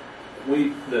 Okay.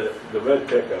 The red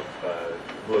pickup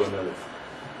blew another.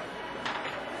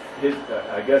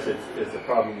 I guess it's a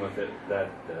problem with it, that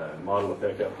model of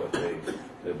pickup, but they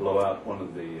blow out one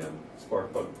of the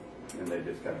spark plugs and they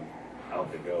just kind of out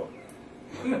they go.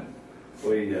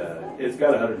 It's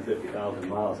got 150,000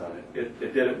 miles on it.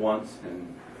 It did it once,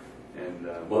 and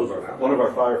one of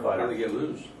our How do firefighters. they get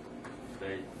loose?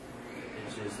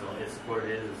 It's what it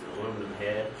is. It's an aluminum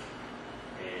head,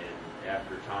 and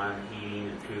after time heating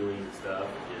and cooling and stuff,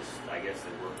 I guess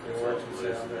they work It works themselves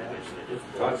loose, itself and out. eventually it just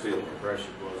Top blows. seal.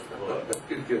 Compression blows the plug.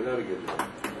 Get that again.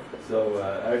 So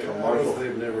actually, Marshall,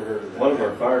 They've never heard of that. one of our I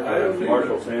don't firefighters, think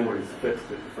Marshall so. Sanders, fixed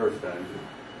it the first time,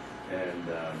 and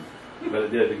but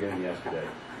it did again yesterday.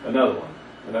 Another one.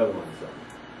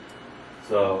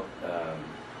 So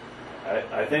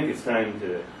I think it's time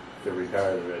to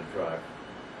retire the red truck.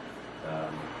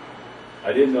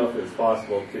 I didn't know if it was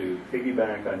possible to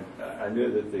piggyback on. I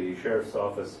knew that the sheriff's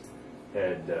office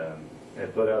had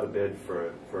put out a bid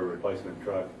for a replacement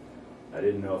truck. I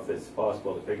didn't know if it's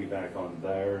possible to piggyback on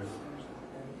theirs.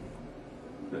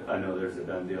 I know there's a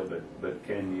done deal, but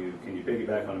can you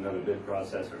piggyback on another bid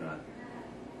process or not?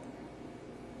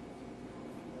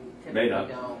 May not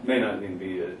even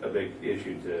be a big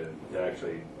issue to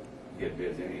actually get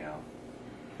bids anyhow.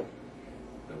 So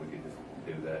we could just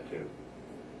do that too.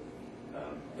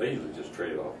 They usually just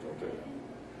trade off, don't they?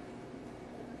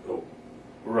 Oh,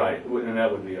 Right, and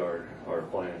that would be our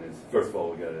plan. Is first of all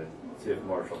we got to see if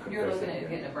Marshall can You're fix looking it at again.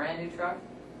 getting a brand new truck?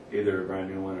 Either a brand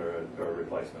new one or a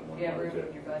replacement one. Do you have one or room two.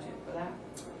 in your budget for that?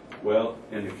 Well,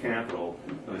 in the capital,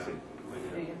 let me see.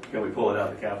 Do you? Can we pull it out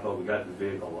of the capital? We got the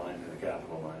vehicle line and the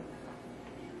capital line.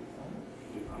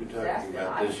 You're talking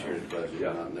about this year's budget,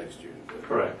 Yeah. not next year's budget.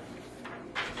 Correct.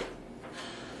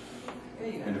 Yeah,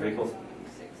 you got Individuals? 6,000.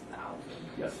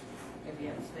 Yes. If you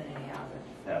haven't spent any out of it.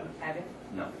 Have it. Have you?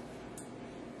 No.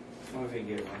 Well, if you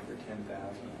get one for 10,000, I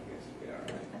guess it'd be all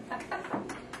right.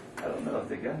 I don't know if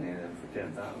they got any of them for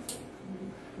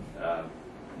 10,000.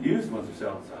 Used ones are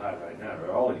selling so high right now,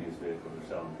 or all used vehicles are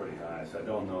selling pretty high. So I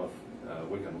don't know if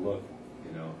we can look,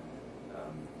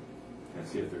 and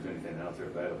see if there's anything out there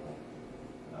available,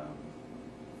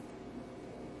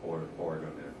 or go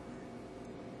there.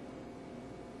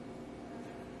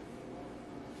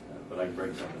 but I can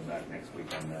bring something back next week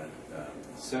on that.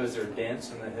 So is there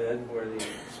dents in the hood where the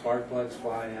spark plugs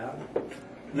fly out?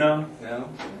 No, No?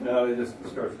 no, it just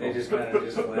starts. They just kind of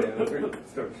just fly over?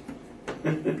 Starts.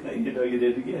 You know you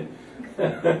did it again.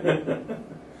 Never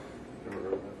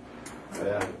heard of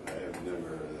Yeah. I have never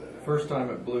heard of that. First time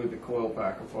it blew the coil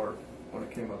pack apart when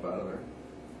it came up out of there.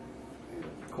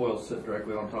 Coils sit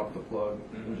directly on top of the plug,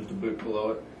 and just a boot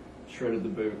below it. Shredded the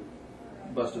boot,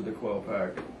 busted the coil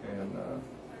pack, and the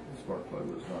spark plug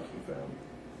was not to be found.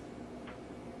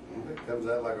 It comes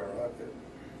out like a rocket.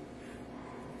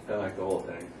 I like the whole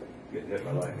thing. Getting hit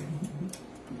by lightning.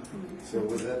 So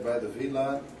was that by the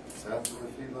feedlot? South of the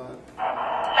feedlot?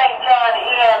 St. John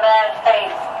EMS,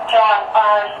 St. John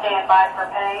Fire, stand by for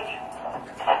Page.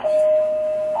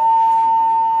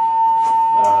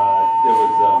 It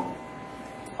was on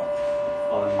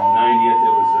 90th.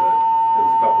 It was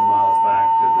a couple miles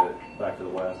back to the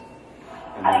west.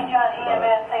 And St. John about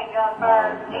EMS, St. John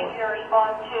Fire, needs to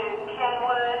respond to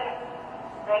Kenwood.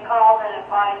 They called and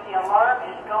advised the alarm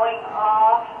is going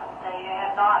off. They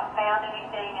have not found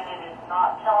anything, and it is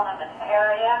not telling them an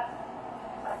area.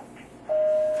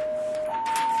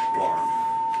 alarm.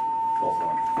 False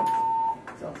alarm.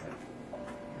 Sounds like.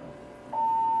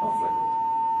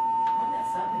 Wasn't that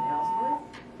something in Ellsworth?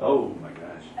 Oh my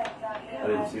gosh. St. John I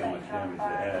didn't see how EMS, much St. John damage they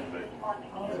Fire, had, but respond to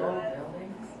All those Kenwood. old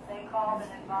buildings. They called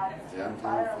and advised the Downtown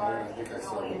fire fire? alarm I think I is saw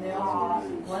going And it. off.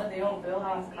 one of the old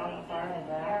buildings caught on fire in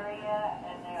that. Area,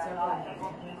 and they are not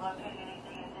able to locate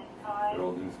anything at this time. their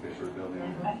old newspaper building.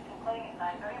 Next completing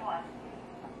at 9:31.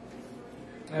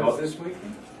 That was this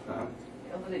weekend? Uh-huh.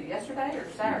 Was it yesterday or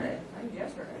Saturday? I think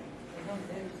yesterday. It was on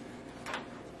the news.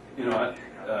 You know what?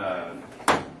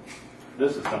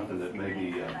 This is something that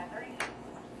maybe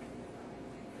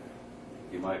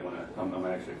you might want to. I'm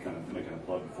actually kind of making a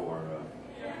plug for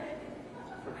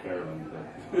Carolyn,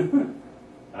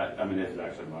 but I mean, this is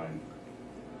actually mine.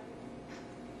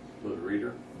 The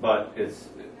reader? But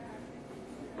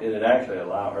it'd actually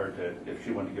allow her to, if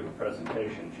she wanted to give a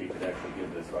presentation, she could actually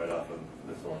give this right off of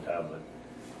this little tablet.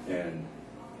 And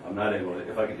I'm not able to,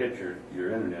 if I could hit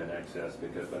your internet access,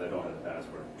 but I don't have the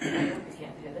password. You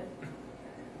can't hit it.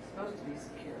 It's supposed to be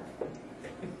secure.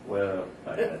 Well, I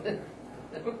had to.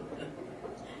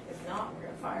 If not, we're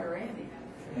gonna fire Randy.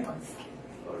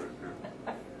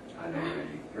 I know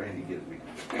Randy gives me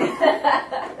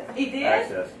He did?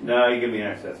 access. No, he gave me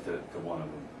access to one of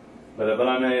them. But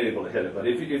I'm not able to hit it. But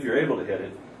if you're able to hit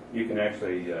it, you can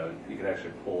actually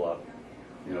pull up,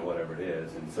 whatever it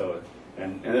is. And so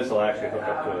and this will actually hook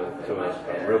up to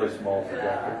a really small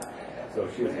projector. So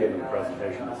if she was giving a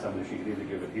presentation to somebody, she could either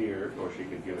give it here or she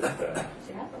could give it.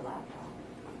 She has a laptop.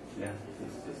 Yeah,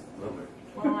 it's just a little bit.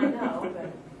 Well, I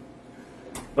know,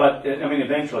 But I mean,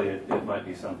 eventually it might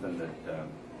be something that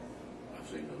I've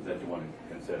seen those. that you want to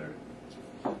consider.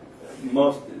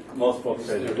 Most folks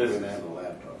say that Doesn't have a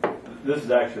laptop. this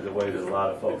is actually the way that a lot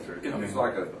of folks are. I mean, It's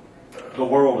like the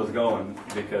world is going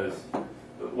because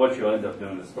what you'll end up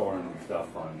doing is storing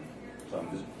stuff on some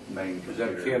main is that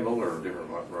a computer. Kindle or a different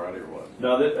variety or what?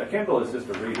 No, a Kindle is just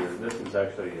a reader. This is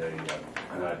actually an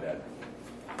iPad.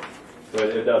 So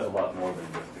it does a lot more than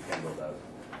just the Kindle does.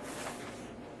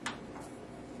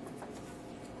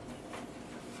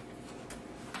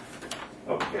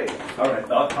 Okay, all right.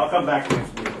 I'll come back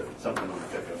next week with something on the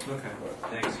pickup. Okay,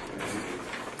 thanks.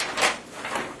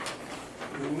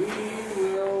 We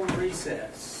will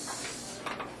recess.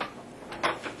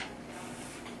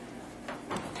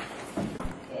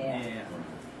 Yeah.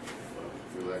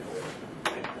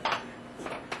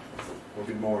 Well,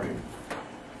 good morning.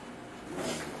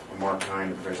 I'm Mark Hine,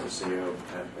 the President and CEO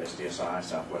at SDSI,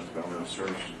 Southwest Developmental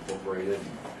Services Incorporated.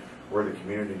 We're the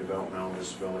community developmental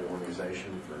disability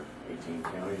organization for 18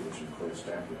 counties, which includes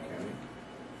Stafford County.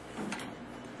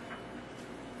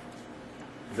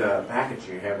 The package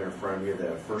you have there in front of you,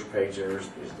 the first page there is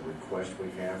the request we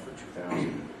have for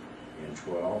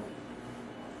 2012.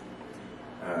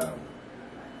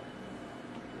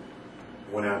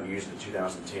 Went out and used the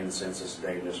 2010 census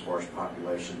data as far as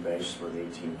population base for the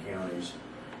 18 counties,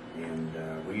 and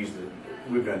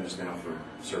we've done this now for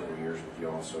several years with you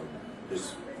all, so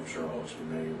this, I'm sure all is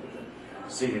familiar with the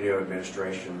CDO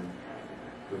administration.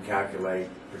 We calculate,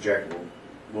 project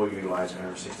we'll utilize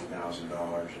 $160,000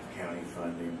 of county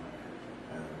funding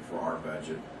for our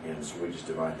budget, and so we just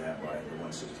divide that by the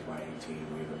 160 by 18.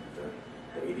 We have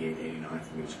the 88, 89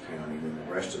 from each county, and then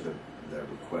the rest of the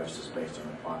request is based on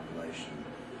the population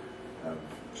of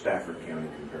Stafford County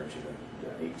compared to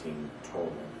the 18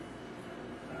 total.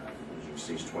 As you can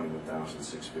see, it's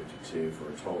 21,652 for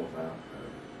a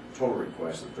total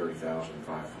request of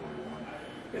 30,541.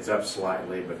 It's up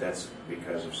slightly, but that's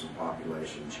because of some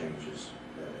population changes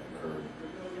that occurred.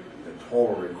 The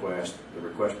total request, the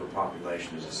request per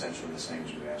population is essentially the same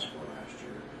as we asked for last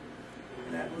year.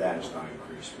 And that has not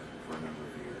increased for a number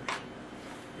of years.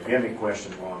 If you have any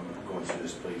questions while I'm going through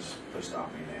this, please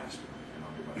stop me and ask, and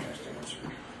I'll do my best to answer.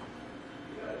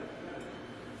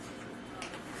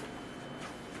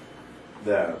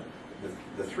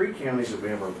 The three counties that we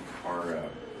have are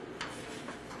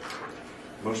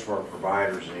most of our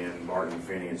providers in Martin,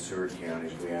 Finney, and Seward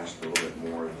counties. We asked a little bit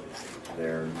more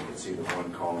there. You can see the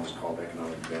one column is called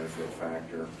economic benefit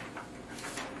factor.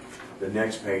 The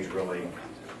next page really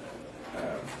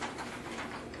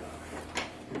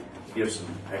gives some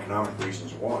economic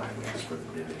reasons why we asked for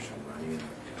the additional money.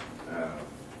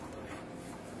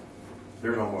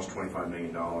 There's almost $25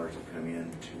 million that come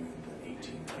into the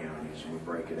 18 counties, and we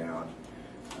break it out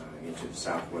into the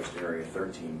southwest area,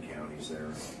 13 counties there,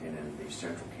 and in the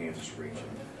central Kansas region.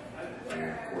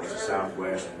 And of course, the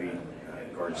southwest would be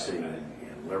Garden City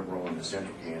and Liberal, and the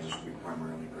central Kansas would be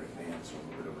primarily Great Bend, so a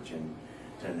little bit over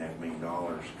 $10.5 million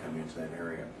come into that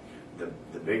area.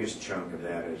 The biggest chunk of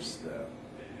that is the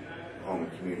home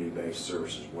and community-based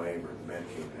services waiver, the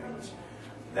Medicaid payments.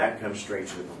 That comes straight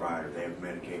to the provider. They have a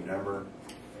Medicaid number,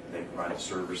 they provide a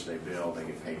service, they bill, they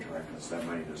get paid directly. So that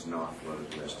money does not flow to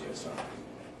the SDSI.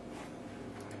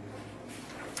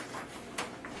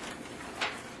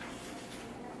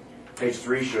 Page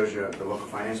 3 shows you the local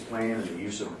finance plan and the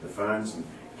use of the funds and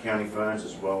county funds,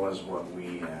 as well as what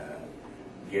we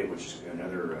get, which is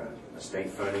another state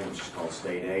funding, which is called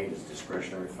state aid. It's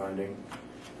discretionary funding.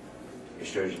 It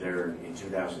shows you there in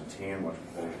 2010 what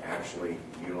we actually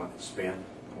spent,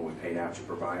 what we paid out to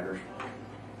providers.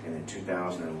 And in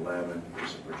 2011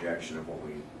 is a projection of what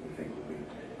we think we'll be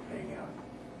paying out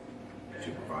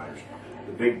to providers.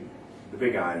 The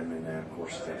big item in that, of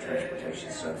course, is that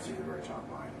transportation subsidy, the very top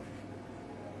line.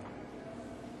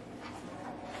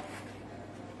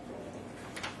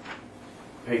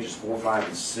 Pages 4, 5,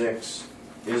 and 6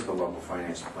 is the local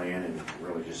finance plan, and it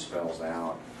really just spells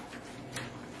out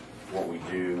what we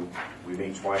do. We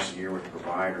meet twice a year with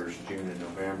providers, June and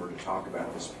November, to talk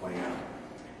about this plan.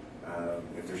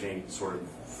 If there's any sort of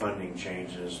funding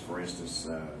changes, for instance,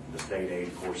 the state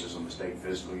aid courses on the state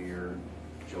fiscal year,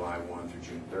 July 1 through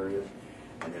June 30th,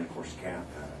 and then of course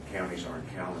counties are in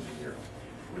calendar year.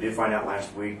 We did find out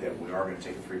last week that we are going to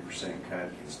take a 3% cut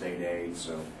in state aid,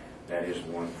 so that is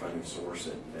one funding source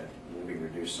that will be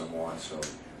reduced somewhat, so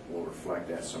we'll reflect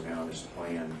that somehow in this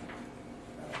plan.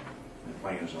 The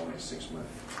plan is only a 6-month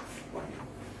plan.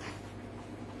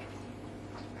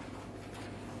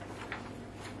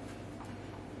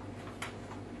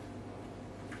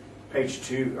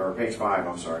 Page 5,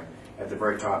 I'm sorry, at the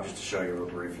very top, just to show you real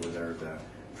briefly there, the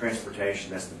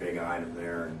transportation, that's the big item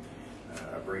there, and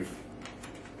a brief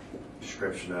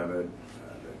description of it.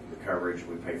 The coverage,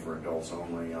 we pay for adults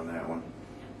only on that one.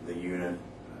 The unit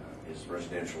is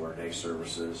residential or day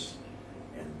services,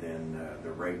 and then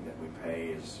the rate that we pay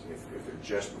is if they're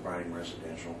just providing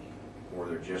residential, or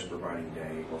they're just providing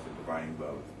day, or if they're providing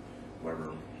both,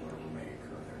 whatever may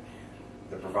occur there.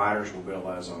 The providers will bill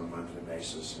us on a monthly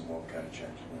basis, and we'll cut a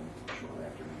check to them shortly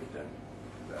after we get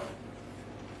the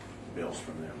bills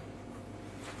from them.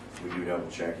 We do double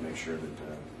check and make sure that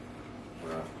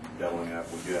we're not doubling up.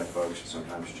 We do have folks that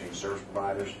sometimes change service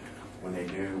providers. When they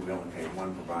do, we only pay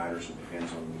one provider, so it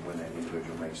depends on when that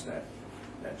individual makes that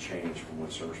change from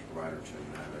one service provider to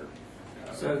another.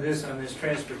 So on this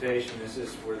transportation, is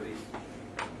this where the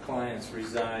clients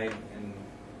reside, and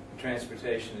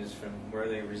transportation is from where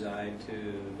they reside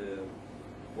to the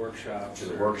workshops? To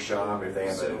the workshop, if they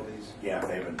have facilities? If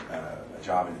they have a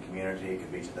job in the community, it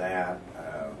could be to that.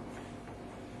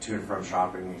 To and from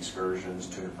shopping excursions,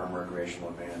 to and from recreational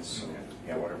events, okay.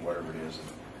 Yeah, whatever it is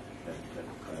that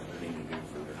they need to do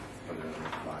for their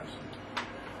lives.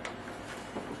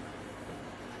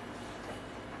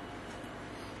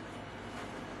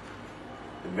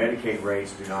 The Medicaid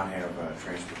rates do not have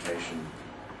transportation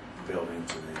built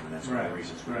into them, and that's one of the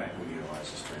reasons we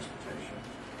utilize this transportation.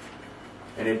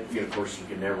 And of course, you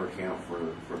can never account for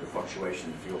the fluctuation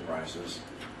in fuel prices.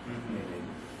 Mm-hmm.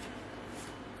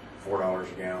 $4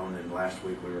 a gallon, and last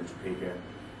week we were in Topeka,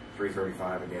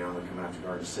 $3.35 a gallon. We come out to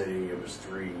Garden City, it was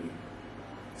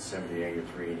 $3.78 or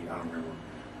 $3.80. I don't remember.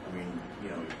 I mean,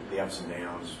 the ups and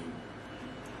downs.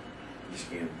 You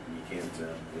can't,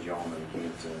 as y'all know, you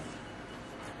can't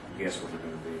guess what they're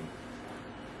going to be.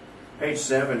 Page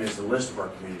 7 is the list of our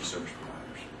community service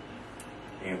providers,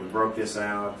 and we broke this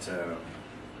out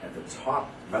at the top.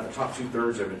 About the top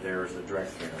 2/3 of it there is the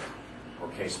direct care or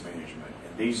case management,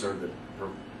 and these are the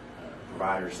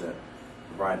providers that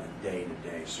provide the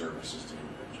day-to-day services to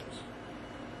individuals.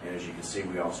 And as you can see,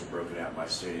 we also broke it out by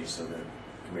city so that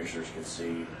commissioners can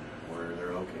see where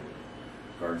they're located.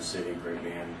 Garden City, Great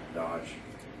Bend, Dodge,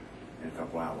 and a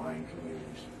couple outlying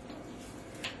communities.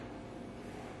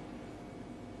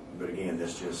 But again,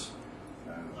 this just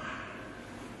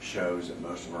shows that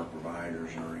most of our providers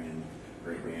are in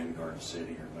Great Bend, Garden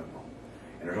City, or Liberal.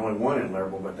 And there's only one in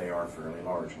Liberal, but they are a fairly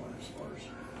large one as far as.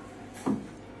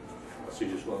 I see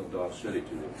just one in Dodge City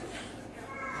too.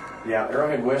 Yeah,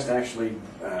 Arrowhead West actually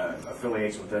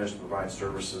affiliates with us to provide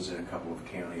services in a couple of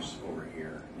counties over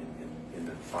here in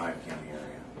the 5-county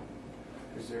area.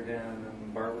 Is there down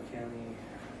in Barber County?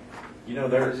 You know,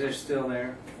 Is there still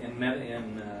there in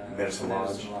Medicine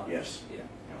Lodge? Yes. Yeah.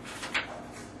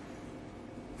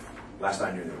 Last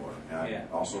I knew they were. I Yeah.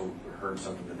 also heard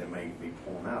something that they may be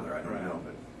pulling out of there. I don't Right. know,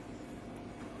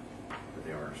 but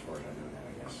they are as far as I know now,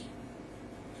 I guess.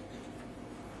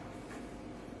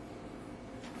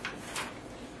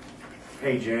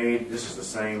 Hey Jade, this is the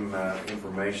same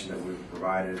information that we've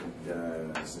provided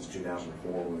since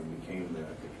 2004 when we became the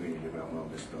Community Developmental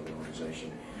Disability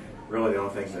Organization. Really, the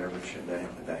only things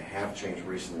that have changed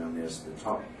recently on this, the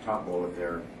top bullet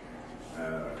there,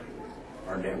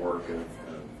 our network of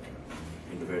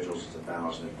individuals is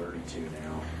 1,032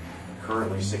 now.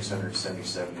 Currently,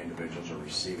 677 individuals are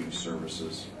receiving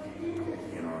services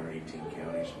in our 18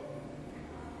 counties.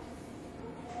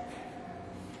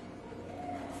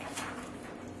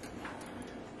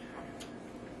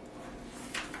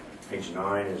 Page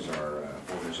 9 is our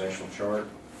organizational chart.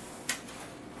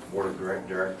 Board of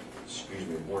Directors.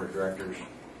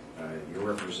 Your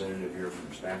representative here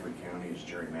from Stafford County is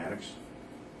Jerry Maddox.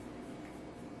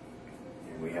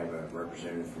 And we have a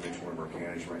representative from each one of our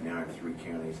counties. Right now I have 3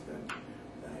 counties that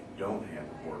I don't have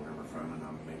a board member from, and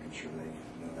I'm making sure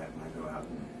they know that when I go out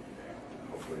and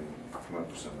hopefully come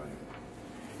up with somebody.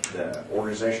 The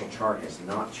organizational chart has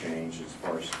not changed as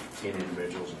far as 10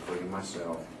 individuals, including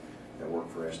myself, that work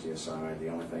for SDSI. The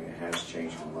only thing that has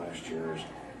changed from last year is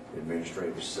the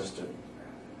administrative assistant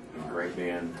in Great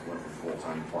Bend went from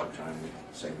full-time to part-time. We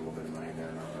saved a little bit of money there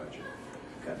in our budget,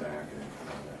 cut back,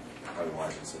 and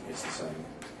otherwise it's the same.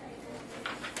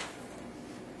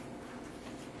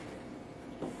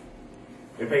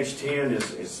 And page 10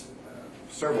 is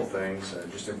several things,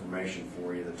 just information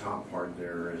for you. The top part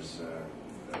there is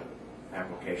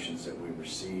applications that we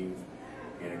received,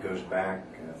 and it goes back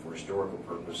for historical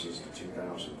purposes to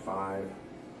 2005.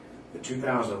 The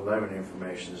 2011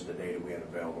 information is the data we had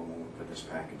available when we put this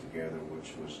packet together,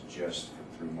 which was just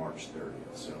through March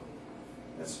 30th. So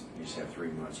that's, you just have 3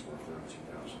 months worth of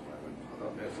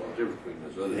 2011. That's a lot different between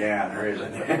those others. Yeah, there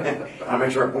is. I'll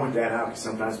make sure I point that out because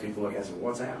sometimes people look at it and say,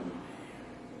 what's happening?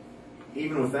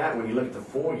 Even with that, when you look at the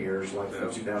full years, like from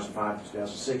 2005 to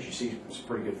 2006, you see some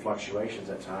pretty good fluctuations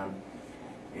at time.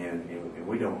 And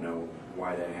we don't know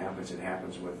why that happens. It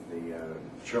happens with the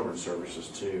children's services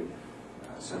too.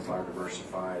 Sunflower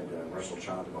Diversified, Russell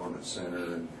Child Development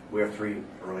Center, and we have 3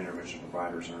 early intervention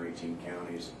providers in our 18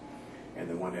 counties, and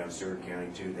the one down in Stafford County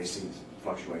too. They see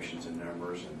fluctuations in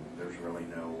numbers, and there's really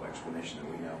no explanation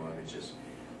that we know of. It just,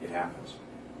 it happens,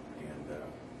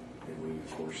 and we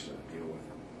of course deal with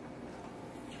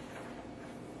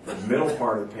it. The middle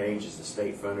part of the page is the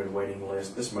state-funded waiting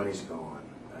list. This money's gone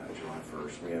July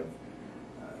 1st. We have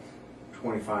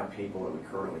 25 people that we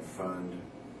currently fund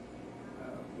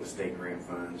with state grant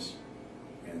funds,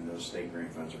 and those state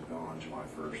grant funds are gone July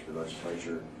 1st. The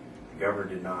legislature, the governor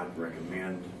did not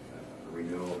recommend a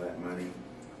renewal of that money.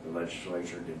 The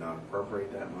legislature did not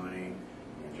appropriate that money,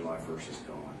 and July 1st is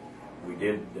gone. We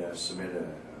did submit a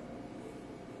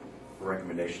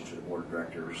recommendation to the board of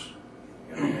directors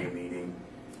in a May meeting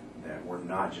that we're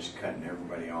not just cutting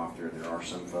everybody off there. There are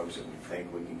some folks that we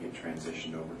think we can get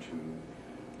transitioned over to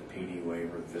the PD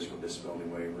waiver, the physical disability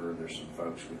waiver. There's some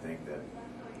folks we think that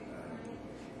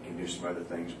can do some other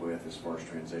things with as far as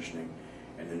transitioning.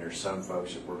 And then there's some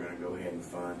folks that we're going to go ahead and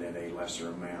fund at a lesser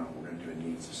amount. We're going to do a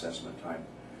needs assessment type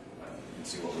and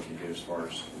see what we can do as far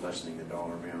as lessening the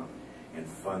dollar amount and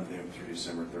fund them through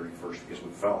December 31st, because we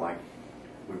felt like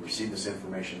we received this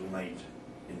information late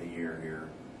in the year here,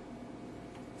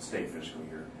 state fiscal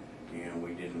year, and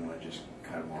we didn't want to just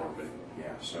cut them off.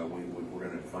 Yeah, so we're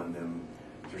going to fund them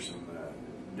through some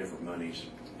different monies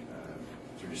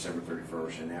through December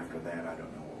 31st, and after that, I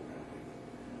don't know what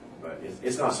we're going to do. But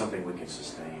it's not something we can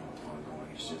sustain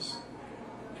ongoing. It's just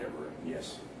temporary.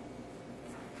 Yes.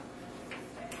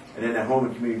 And then that home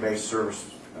and community-based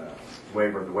service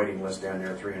waiver, the waiting list down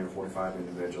there, 345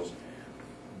 individuals.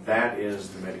 That is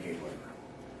the Medicaid waiver.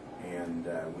 And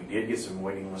we did get some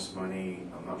waiting list money.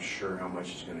 I'm not sure how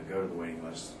much is going to go to the waiting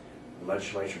list. The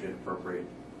legislature did appropriate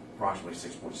approximately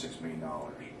 $6.6 million.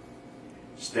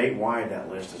 Statewide, that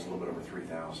list is a little bit over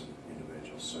 3,000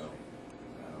 individuals, so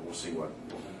we'll see what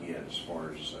we get as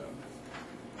far as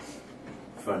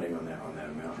funding on that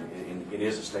amount. And it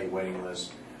is a state waiting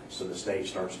list, so the state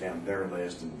starts down their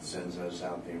list and sends us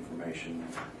out the information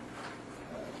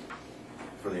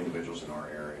for the individuals in our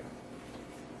area.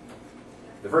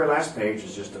 The very last page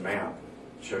is just a map.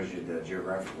 It shows you the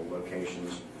geographical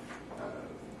locations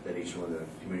that each one of the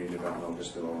community developmental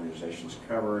disability organizations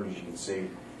cover. And as you can see,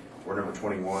 we're number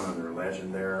 21 on their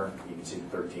legend there. You can see the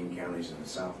 13 counties in the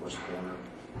southwest corner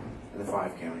and the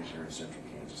 5 counties here in central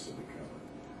Kansas that we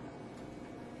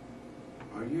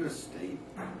cover. Are you a state?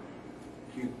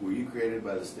 Were you created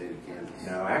by the state of Kansas?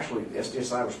 No, actually,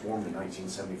 SDSI was formed in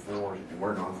 1974, and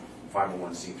we're a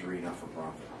 501c3,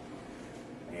 not-for-profit.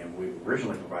 And we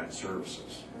originally provided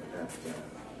services.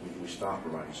 We stopped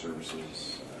providing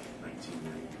services in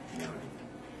 1999.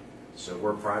 So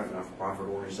we're a private not-for-profit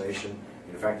organization.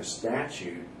 In fact, the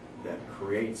statute that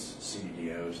creates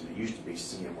CDDOs, and it used to be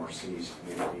CMRCs,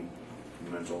 Community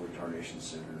Mental Retardation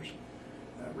Centers,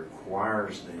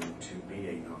 requires them to be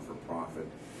a not-for-profit,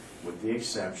 with the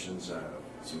exceptions of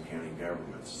some county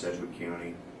governments, Sedgwick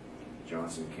County,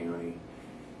 Johnson County,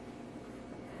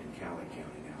 and Cowley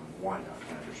County now, and Wyandotte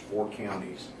County. There's 4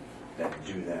 counties that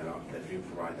do that, that do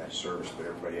provide that service, but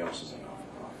everybody else is a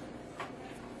not-for-profit.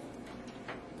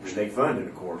 They're state funded,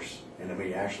 of course, and I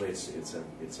mean, actually, it's a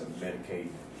Medicaid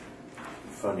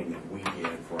funding that we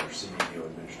get for our CDDO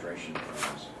administration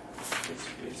programs.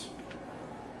 It's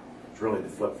really the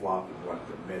flip-flop of what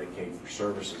the Medicaid for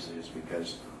services is,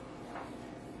 because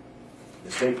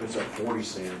the state puts up 40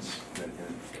 cents,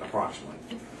 approximately,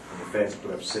 and the feds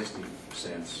put up 60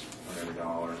 cents on every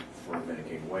dollar for a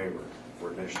Medicaid waiver. For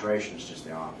administration, it's just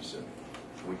the opposite.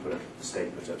 The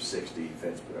state puts up 60,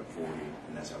 feds put up 40,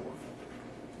 and that's how we're funded.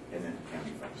 And then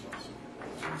county funds also.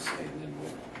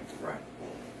 Right.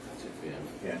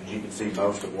 Yeah, and you can see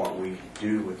most of what we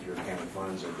do with your county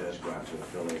funds, it does go out to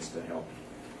affiliates to help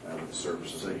with the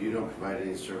services. So you don't provide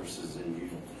any services, and you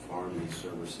farm these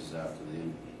services out to the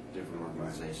different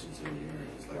organizations in the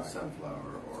areas, like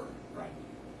Sunflower or... Right.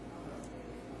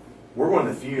 We're one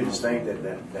of the few in the state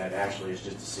that actually is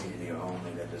just a CDDO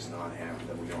only, that does not have,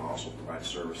 that we don't also provide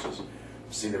services.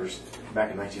 See, there was,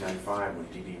 back in 1995, when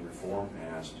DD reform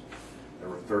passed, there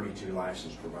were 32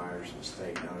 licensed providers in the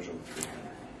state. Now there's over 300.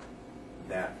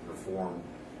 That reform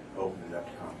opened it up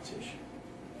to competition.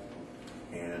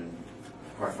 And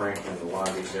quite frankly, in a lot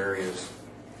of these areas,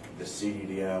 the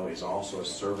CDDO is also a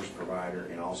service provider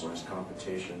and also has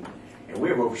competition. And we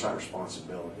have oversight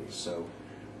responsibilities. So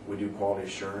we do quality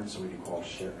assurance, and we do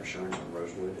quality assurance on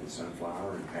Rosewood and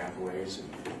Sunflower and Pathways and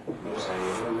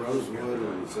Mosaic. And Rosewood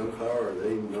and Sunflower, are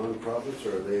they non-profits,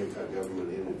 or are they a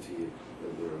government entity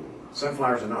of their own?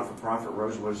 Sunflower is a not-for-profit.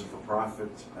 Rosewood is a for-profit.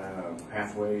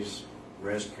 Pathways,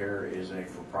 ResCare is a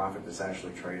for-profit that's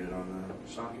actually traded on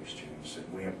the stock exchange. So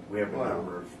we have a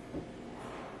number of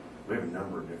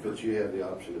different. But you have the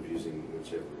option of using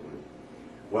whichever one.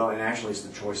 Well, and actually, it's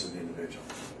the choice of the individual.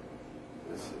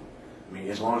 I mean,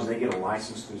 as long as they get a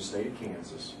license through the state of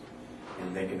Kansas,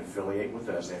 and they can affiliate with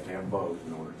us, they have to have both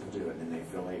in order to do it, and they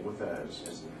affiliate with us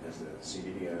as the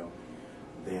CDDO,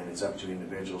 then it's up to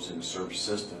individuals in the service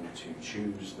system to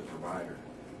choose the provider.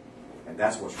 And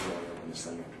that's what's really opened this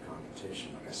thing up to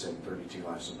competition. Like I said, 32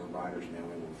 licensed providers, now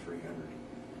we have 300.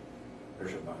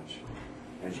 There's a bunch.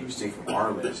 And as you can see from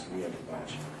our list, we have a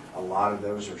bunch. A lot of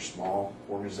those are small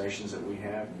organizations that we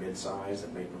have, mid-size,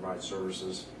 that may provide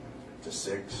services to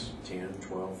 6, 10,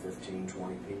 12, 15,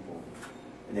 20 people.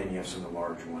 And then you have some of the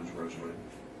large ones, Rosewood,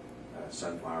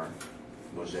 Sunflower,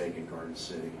 Mosaic in Garden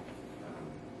City.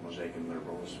 Mosaic and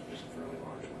Liberal is a fairly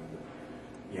large one. But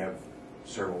you have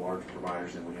several large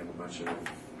providers, and we have a bunch of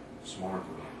smaller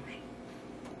providers.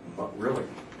 But really,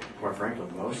 quite frankly,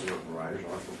 most of the providers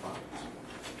are for profits,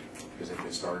 because they've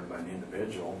been started by an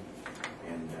individual.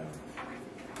 And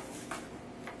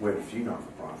we have a few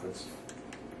not-for-profits.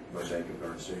 Mosaic of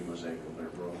Garden City, Mosaic of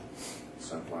Liberal,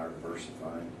 Sunflower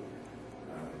Diversified.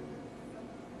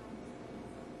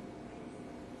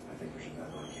 I think there's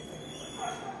another one I can't think of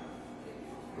right now.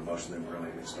 But most of them really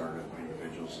have been started by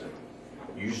individuals that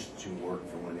used to work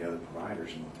for one of the other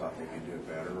providers and thought they could do it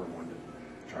better, or wanted to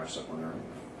try something on their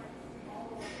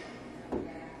own.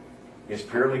 It's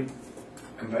purely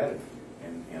competitive.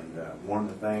 And one of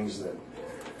the things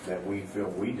that we feel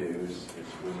we do is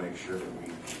we make sure that we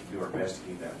do our best to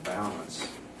keep that balance,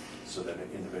 so that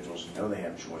individuals know they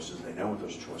have choices, they know what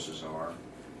those choices are,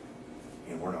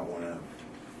 and we're not one of them.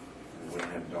 We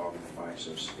don't have a dog in the fight,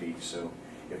 so to speak. So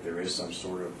if there is some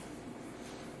sort of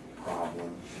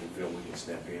problem, we feel we can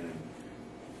step in and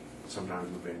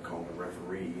sometimes we've been called a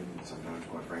referee, and sometimes,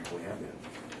 quite frankly, we have been.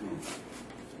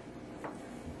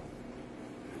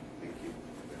 Thank you.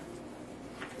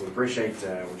 We appreciate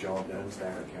what y'all have done.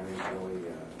 Stafford County has really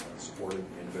supported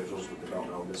individuals with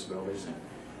developmental disabilities and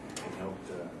helped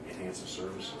enhance the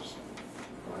services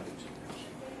provided to them.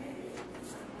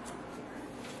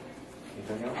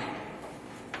 Anything else?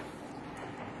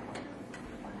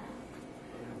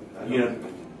 You know,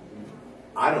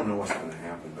 I don't know what's going to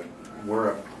happen, but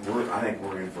I think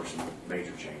we're in for some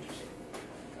major changes.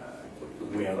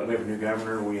 We have a new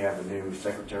governor. We have a new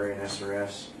secretary in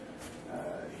SRS.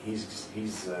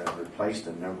 He's replaced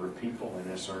a number of people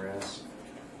in SRS.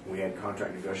 We had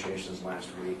contract negotiations last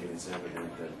week, and it's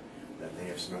evident that they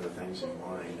have some other things in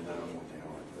mind, and I don't know what they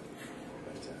are,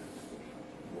 but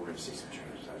we're going to see some changes.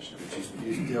 But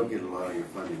you still get a lot of your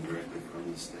funding directly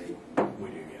from the state? We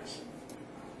do, yes.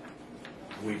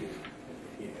 We do.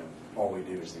 You know, all we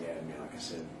do is the admin, like I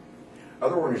said.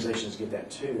 Other organizations get that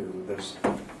too, those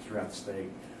throughout the state.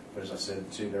 But as I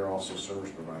said too, they're also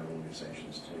service provider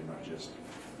organizations too, not just,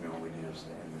 you know, all we do is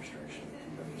the administration.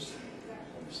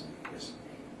 Yes.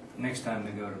 Next time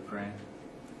they go to print.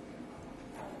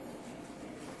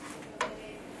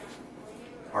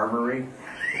 Armory.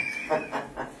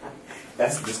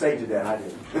 That's the state did that. I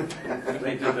didn't.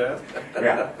 They did that?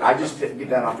 Yeah, I just didn't get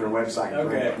that off their website.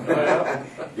 Okay. Well,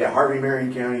 Yeah, Harvey,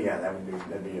 Marion County. Yeah, that'd be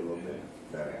a little bit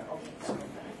better.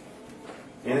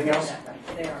 Anything else?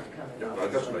 They aren't coming. yeah, I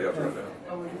got somebody else right now.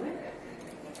 Oh, we do?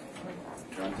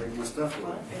 Trying to take my stuff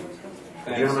away.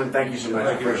 Thanks. Gentlemen, thank you so much. I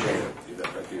Thank you. appreciate it. You bet,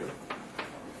 thank you.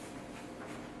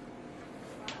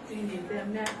 Do you need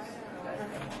them next?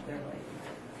 They're late.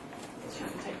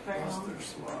 Shouldn't take very Lost long. their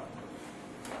slot.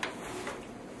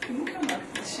 Can you come up?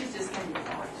 She just came to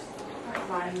watch.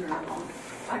 Mine are on.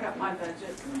 I got my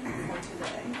budget for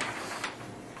today.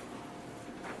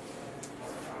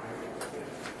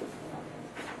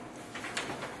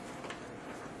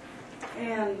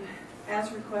 And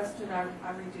as requested, I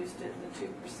reduced it to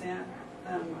 2%.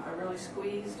 I really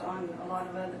squeezed on a lot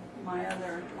of my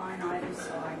other line items,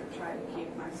 so I could try to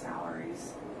keep my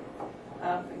salaries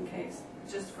up in case,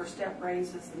 just for step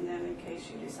raises, and then in case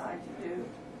you decide to do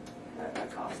a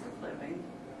cost of living.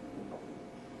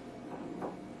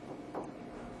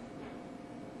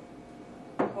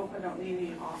 I hope I don't need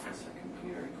any office or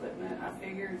computer equipment. I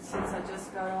figured since I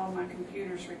just got all my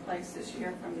computers replaced this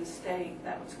year from the state,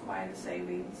 that was quite a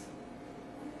savings.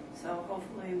 So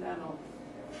hopefully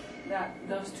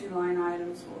those two line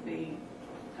items will be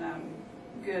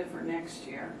good for next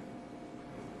year.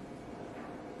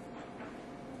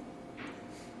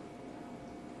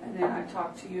 And then I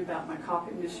talked to you about my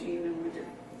copy machine, and we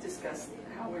discussed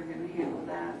how we're going to handle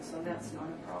that, so that's not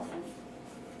a problem.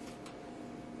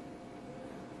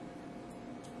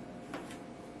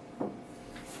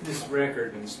 This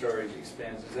record and storage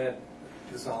expense, is that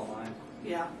all mine?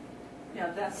 Yeah,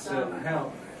 that's So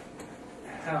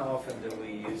how often do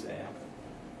we use that?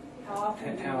 how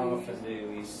often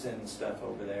do we send stuff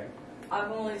over there?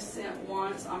 I've only sent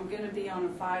once. I'm going to be on a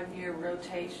 5-year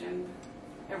rotation.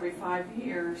 Every 5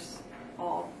 years,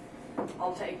 I'll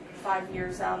take 5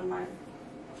 years out of my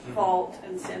vault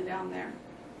and send down there.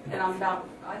 And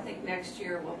I think next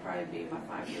year will probably be my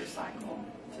 5-year cycle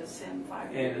to send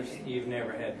 5 years. And you've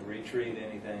never had to retrieve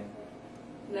anything?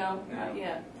 No, not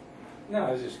yet. No,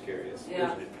 I was just curious.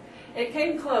 Yeah. It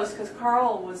came close because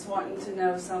Carl was wanting to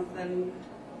know something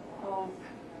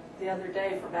the other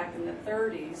day for back in the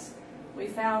 30s. We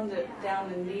found it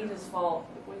down in Nita's vault.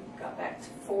 We got back to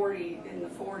 40 in the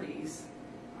 40s,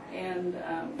 and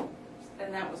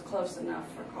that was close enough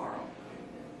for Carl.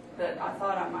 But I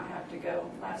thought I might have to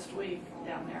go last week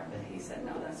down there, but he said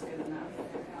no, that's good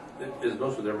enough. Is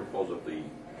most of it ever calls up the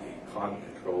con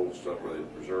control stuff where they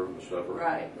preserve the stuff?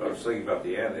 Right. I was thinking about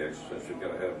the annex, since you're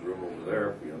going to have room over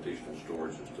there for additional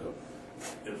storage and stuff.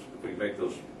 If we make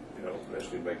those,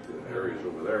 eventually make the areas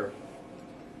over there,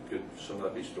 could some of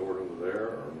that be stored over there,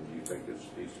 or do you think it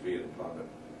needs to be in climate?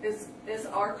 It's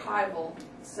archival,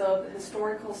 so the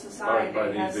Historical Society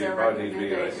has their Probably needs to be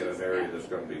recommendations. in an area that's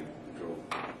going to be controlled.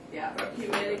 Yeah,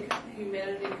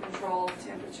 humidity control,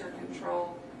 temperature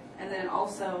control, and then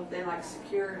also they like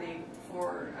security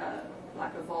for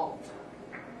like a vault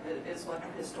is what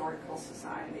the Historical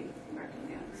Society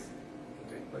recommends.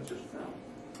 Okay, that's just. So,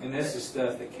 And this is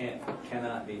stuff that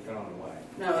cannot be thrown away.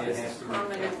 no, It this has is to be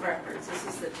permanent kept. records. This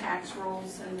is the tax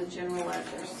rolls and the general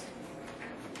ledgers.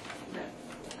 That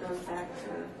goes back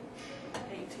to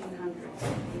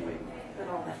 1800s. We put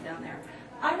all that down there.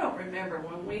 I don't remember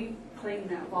when we cleaned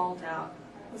that vault out.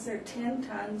 Was there 10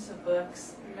 tons of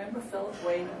books? Remember Philip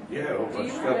Wayne? Yeah, a Do bunch of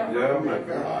you stuff, remember? yeah, Oh my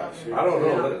gosh. I don't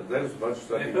know, there's a bunch of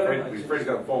stuff, he's afraid it's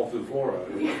gonna fall through the floor out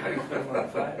of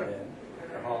it.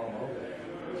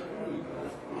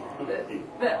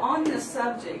 But on this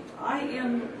subject, I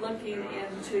am looking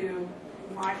into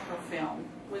microfilm,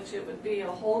 which it would be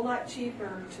a whole lot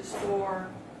cheaper to store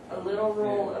a little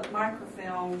roll of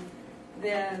microfilm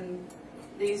than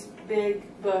these big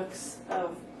books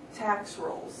of tax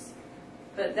rolls.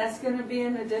 But that's going to be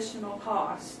an additional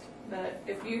cost. But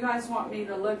if you guys want me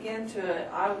to look into it,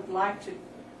 I would like to.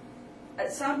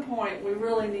 At some point, we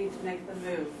really need to make the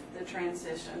move, the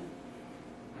transition.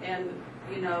 And,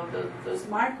 you know, those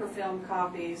microfilm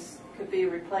copies could be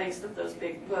replaced with those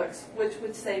big books, which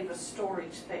would save us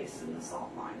storage space in the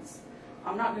salt mines.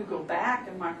 I'm not going to go back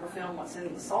and microfilm what's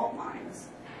in the salt mines,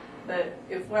 but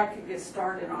if I could get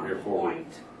started on a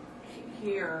point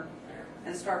here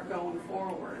and start going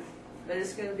forward, but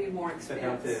it's going to be more So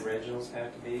don't the expensive. originals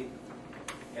have to be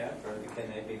kept, or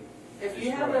can they be If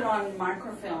you have destroyed? it on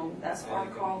microfilm, that's There you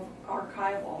go.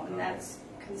 archival, and Okay. that's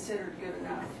considered good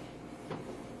enough.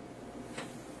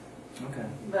 Okay.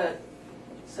 But,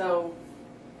 so,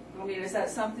 I mean, is that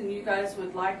something you guys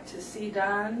would like to see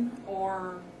done,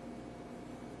 or?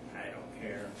 I don't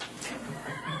care.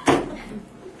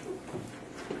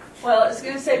 Well, it's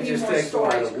gonna save It you just more takes a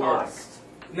lot storage of work. cost.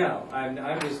 No, I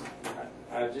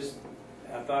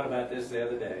thought about this the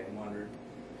other day and wondered,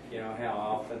 you know, how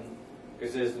often,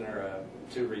 because isn't there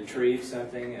to retrieve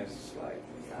something is like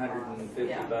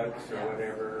 $150 Yeah. or Yeah.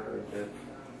 whatever, but,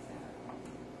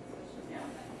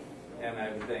 Yeah. and I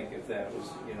would think if that was,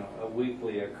 you know, a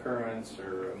weekly occurrence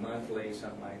or a monthly,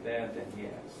 something like that, then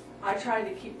yes. I try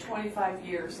to keep 25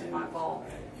 years in my vault,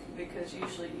 because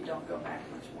usually you don't go back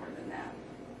much more than that.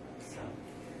 So,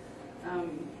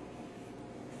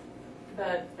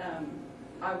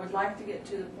 I would like to get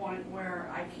to the point where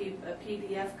I keep a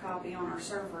PDF copy on our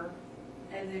server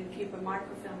and then keep a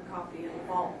microfilm copy in the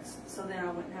vaults. So then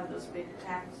I wouldn't have those big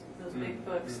big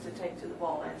books to take to the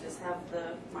vault. I just have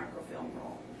the microfilm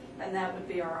roll. And that would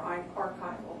be our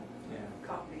archival Yeah.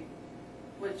 copy,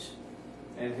 which,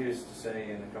 And who's to say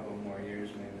in a couple more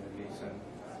years, maybe there'll be some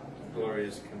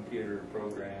glorious computer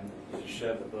program that you just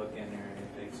shove the book in there and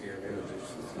it takes care of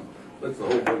everything. That's the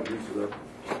whole book uses up,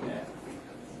 Yeah.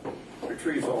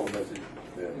 retrieves all the message.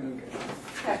 Yeah.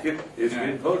 okay, It's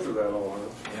getting closer to that all, huh?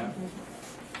 Yeah.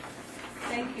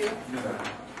 thank you.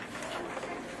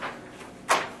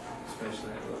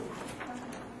 Especially that little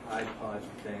iPod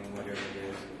thing, whatever it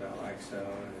is, about like so,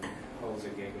 and it holds a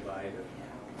gigabyte of.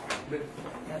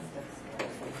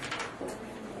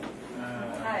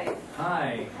 Hi.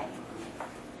 Hi.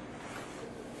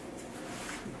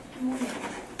 Good morning.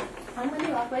 I'm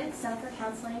Wendy Lockwood, Stafford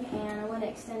Counseling, and I want to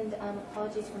extend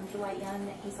apologies from Dwight Young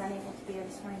that he's unable to be here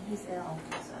this morning. He's ill,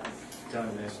 so. Tell me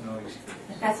there's no excuse.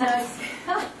 That's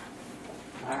no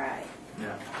All right.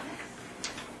 Yeah.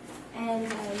 And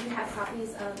you have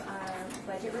copies of our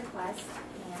budget request,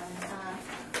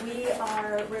 and we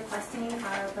are requesting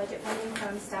our budget funding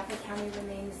from Stafford County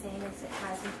remain the same as it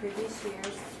has in previous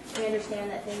years. We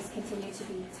understand that things continue to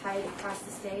be tight across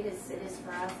the state, as it is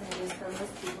for us and it is for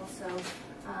most people, so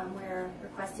we're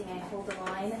requesting a hold the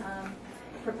line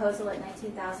proposal at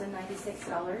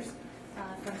 $19,096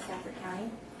 from Stafford County.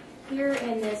 Here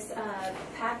in this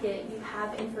packet, you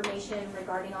have information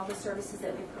regarding all the services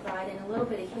that we provide and a little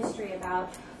bit of history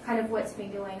about kind of what's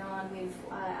been going on.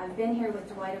 I've been here with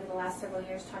Dwight over the last several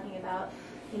years talking about,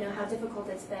 you know, how difficult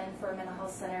it's been for mental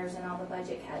health centers and all the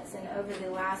budget cuts. And over the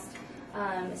last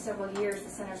several years, the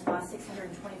centers lost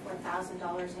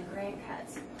 $624,000 in grant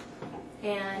cuts.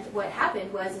 And what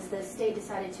happened was the state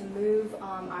decided to move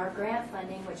our grant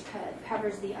funding, which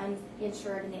covers the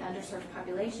uninsured and the underserved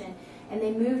population, and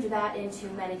they moved that into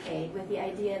Medicaid with the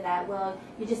idea that, well,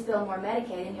 you just bill more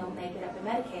Medicaid and you'll make it up in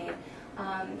Medicaid.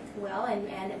 And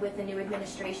with the new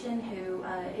administration who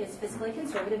is fiscally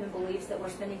conservative and believes that we're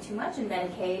spending too much in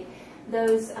Medicaid,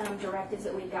 those directives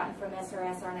that we've gotten from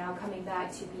SRS are now coming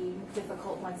back to be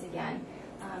difficult once again,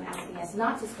 asking us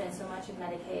not to spend so much in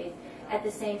Medicaid at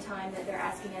the same time that they're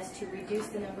asking us to reduce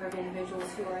the number of individuals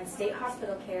who are in state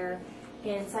hospital care,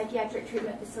 in psychiatric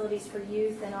treatment facilities for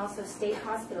youth, and also state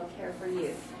hospital care for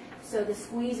youth. So the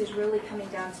squeeze is really coming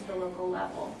down to the local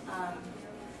level.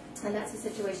 And that's the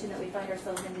situation that we find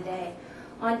ourselves in today.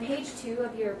 On page 2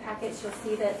 of your packets, you'll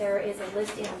see that there is a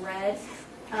list in red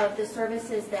of the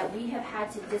services that we have had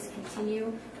to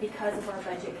discontinue because of our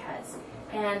budget cuts.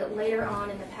 And later on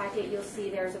in the packet, you'll see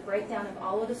there's a breakdown of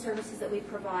all of the services that we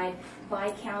provide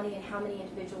by county and how many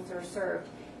individuals are served.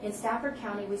 In Stafford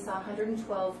County, we saw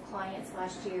 112 clients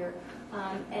last year,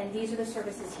 and these are the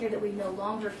services here that we no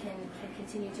longer can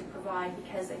continue to provide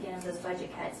because, again, of those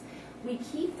budget cuts. We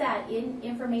keep that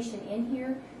information in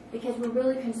here because we're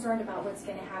really concerned about what's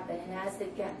going to happen, and as the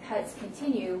cuts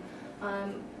continue,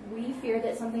 we fear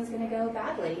that something's going to go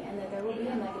badly and that there will be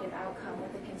a negative outcome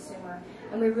with the consumer.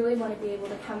 And we really want to be able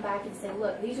to come back and say,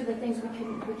 look, these are the things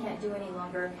we can't do any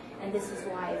longer, and this is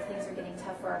why. If things are getting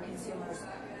tough for our consumers,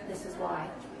 this is why.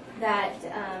 That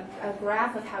a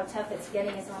graph of how tough it's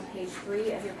getting is on page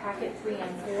 3 of your packet, 3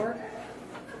 and 4.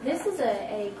 This is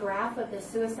a graph of the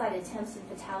suicide attempts and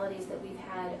fatalities that we've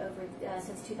had over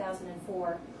since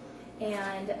 2004.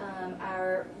 And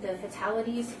the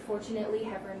fatalities, fortunately,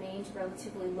 have remained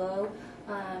relatively low.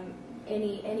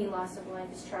 Any loss of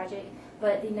life is tragic,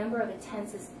 but the number of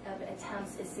attempts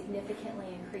is significantly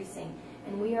increasing,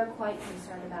 and we are quite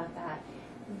concerned about that.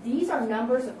 These are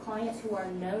numbers of clients who are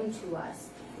known to us,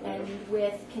 and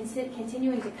with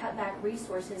continuing to cut back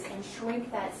resources and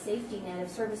shrink that safety net of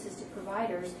services to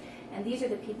providers, and these are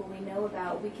the people we know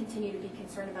about, we continue to be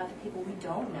concerned about the people we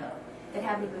don't know that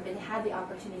haven't even had the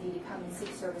opportunity to come and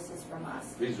seek services from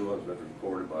us. These are ones that are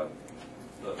reported by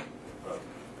the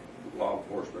law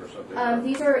enforcement or something?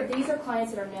 These are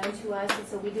clients that are known to us, and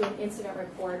so we do an incident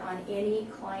report on any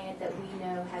client that we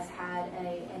know has had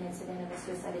an incident of a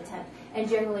suicide attempt. And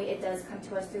generally it does come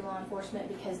to us through law enforcement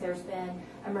because there's been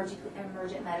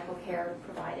emergent medical care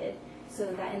provided. So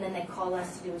that, and then they call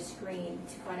us to do a screen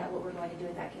to find out what we're going to do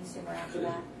with that consumer after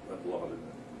that. That's a lot, isn't it?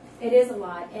 It is a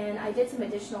lot, and I did some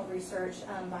additional research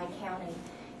by county,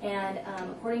 and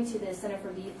according to the Center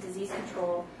for Disease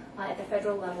Control at the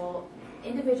federal level,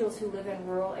 individuals who live in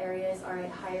rural areas are at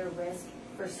higher risk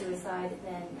for suicide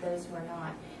than those who are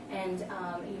not. And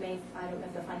you may, I don't know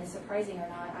if you'll find this surprising or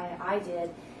not, I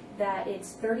did, that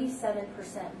it's 37%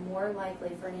 more likely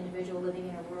for an individual living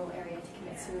in a rural area to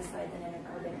commit suicide than in an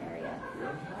urban area.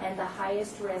 And the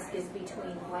highest risk is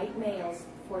between white males,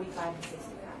 45 to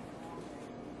 65.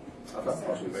 I thought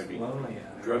possibly maybe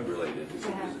drug related. Is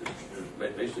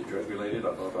it basically drug related?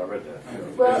 I thought I read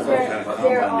that. Well,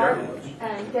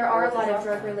 there are a lot of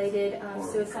drug related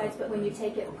suicides, but when you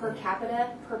take it per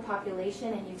capita, per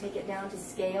population, and you take it down to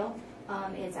scale,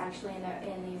 it's actually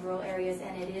in the rural areas,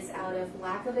 and it is out of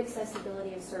lack of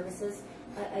accessibility of services.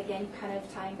 Again, kind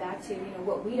of tying back to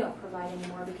what we don't provide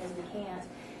anymore because we can't,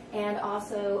 and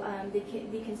also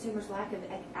the consumer's lack of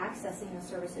accessing those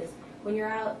services. When you're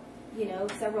out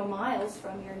several miles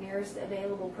from your nearest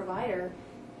available provider,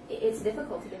 it's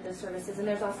difficult to get those services, and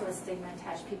there's also a stigma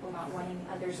attached, people not wanting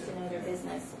others to know their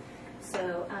business.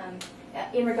 So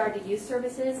in regard to youth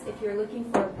services, if you're looking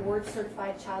for a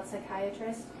board-certified child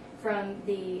psychiatrist from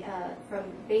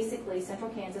basically central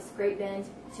Kansas, Great Bend,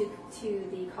 to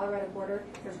the Colorado border,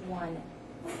 there's one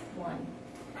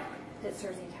that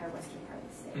serves the entire western part of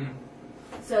the state.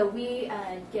 Mm-hmm. So we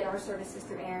get our services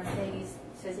through ARMPs,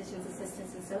 physician's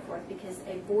assistants, and so forth, because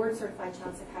a board-certified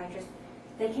child psychiatrist,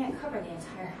 they can't cover the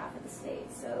entire half of the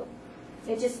state. So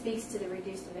it just speaks to the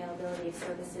reduced availability of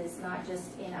services, not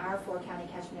just in our 4-county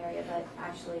catchment area, but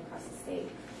actually across the state.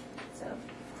 So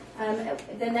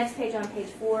the next page, on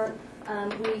page 4,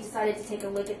 we decided to take a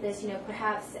look at this.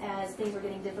 Perhaps as things are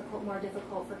getting more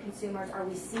difficult for consumers, are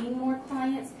we seeing more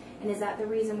clients? And is that the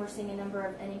reason we're seeing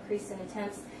an increase in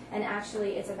attempts? And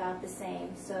actually, it's about the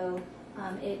same. So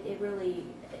it really,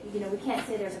 we can't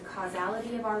say there's a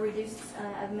causality of our reduced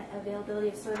availability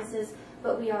of services,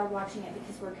 but we are watching it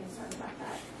because we're concerned about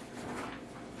that.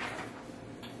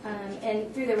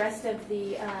 And through the rest of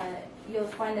the, you'll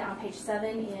find that on page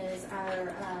 7 is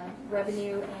our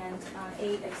revenue and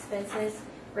 8 expenses,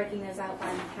 breaking those out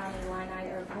by county line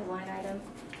item or by line item.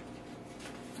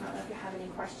 I don't know if you have any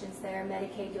questions there.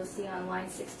 Medicaid, you'll see on line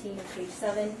 16 of page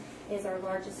 7 is our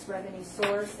largest revenue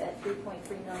source at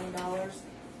 $3.3 million,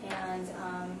 and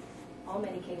all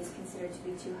Medicaid is considered to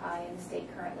be too high in the state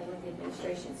currently with the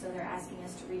administration, so they're asking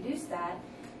us to reduce that,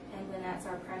 and when that's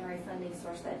our primary funding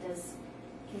source, that does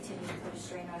continue to put a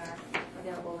strain on our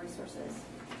available resources.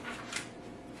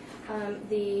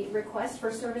 The request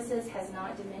for services has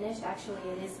not diminished. Actually,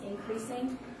 it is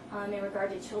increasing. In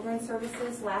regard to children's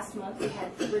services, last month we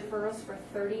had referrals for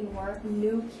 30 more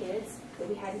new kids that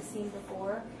we hadn't seen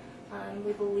before.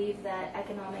 We believe that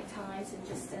economic times and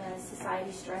just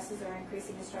society stresses are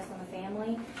increasing the stress on the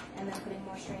family and then putting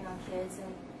more strain on kids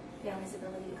and families'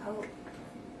 ability to cope.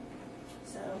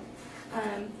 So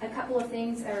a couple of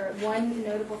things, or one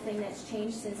notable thing that's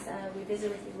changed since we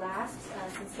visited with you last,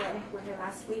 since we were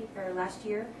here last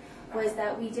year, was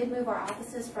that we did move our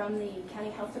offices from the county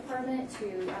health department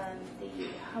to the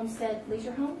Homestead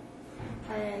Leisure Home,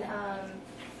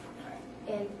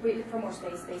 for more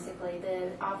space, basically.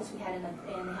 The office we had in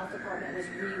the health department was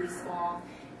really small,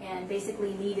 and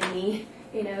basically needed me,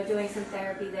 doing some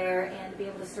therapy there, and to be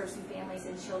able to serve some families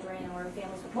and children, or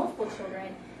families with multiple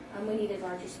children, we needed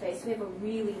larger space. So we have a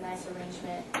really nice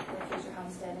arrangement with Fraser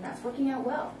Homestead, and that's working out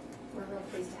well. We're real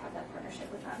pleased to have that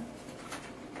partnership with them.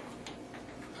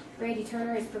 Randy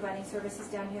Turner is providing services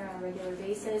down here on a regular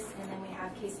basis, and then we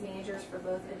have case managers for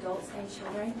both adults and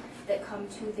children that come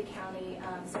to the county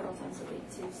several times a week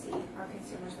to see our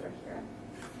consumers that are here.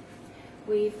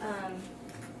 We've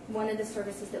one of the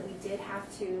services that we did have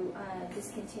to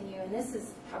discontinue, and this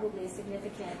is probably a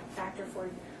significant factor for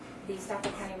the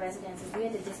Stafford County residents, is we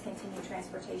had to discontinue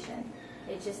transportation.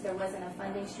 There wasn't a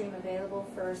funding stream available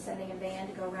for sending a van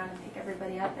to go around and pick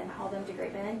everybody up and haul them to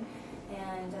Great Bend.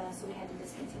 And so we had to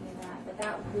discontinue that, but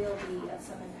that will be of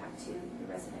some impact to the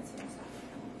residents here in Stafford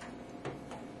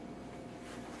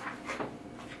County.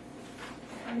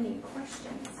 Any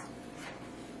questions?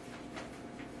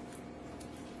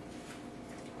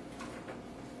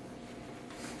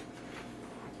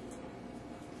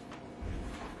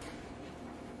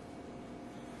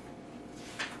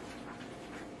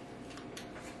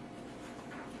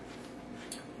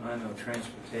 I know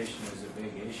transportation is a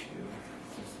big issue.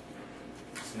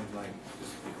 Seemed like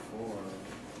just before,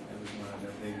 that was one of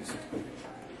the biggest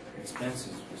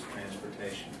expenses was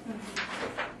transportation.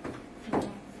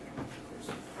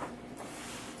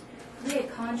 We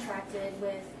had contracted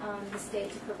with the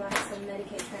state to provide some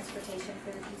Medicaid transportation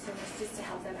for the consumers just to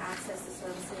help them access the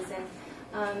services. And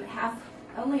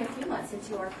only a few months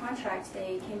into our contract,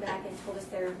 they came back and told us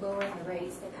they're lowering the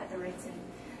rates. They cut the rates,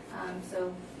 and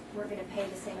so we're going to pay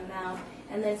the same amount,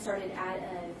 and then started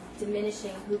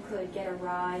diminishing who could get a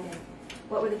ride and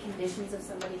what were the conditions of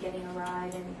somebody getting a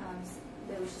ride, and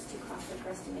it was just too costly for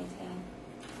us to maintain.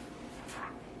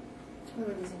 We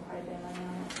were losing quite a bit of money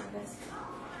on that service.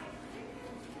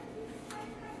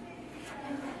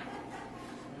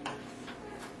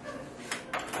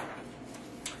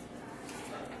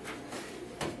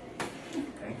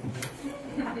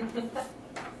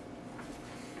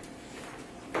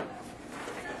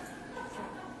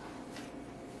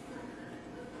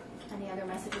 Any other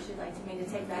messages you'd like me to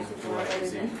take back to the board other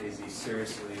than? Is he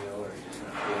seriously ill, or just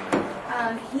not feeling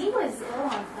well? He was ill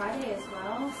on Friday as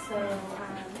well, so,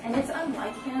 and it's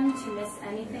unlike him to miss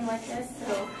anything like this,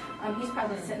 so he's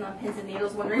probably sitting on pins and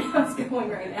needles wondering how it's going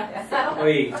right now. Well,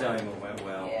 you can tell him it went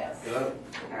well. Yes. Good.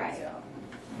 All right.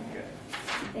 Okay.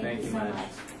 Thank you so much.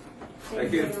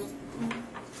 Thank you.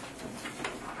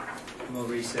 We'll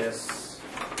recess.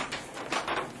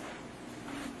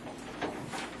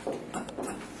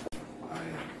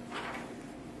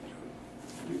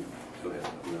 Go ahead.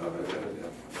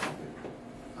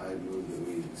 I move that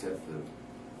we accept the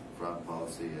fraud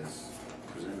policy as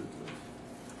presented to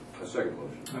us. A second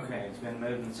motion. Okay, it's been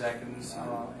moved and seconded,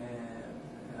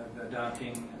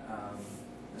 adopting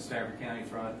the Stafford County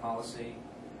fraud policy.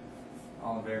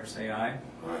 All in favor say aye.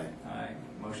 Aye. Aye.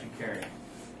 Motion carried.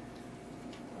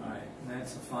 All right, and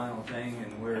that's the final thing,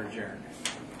 and we're adjourned.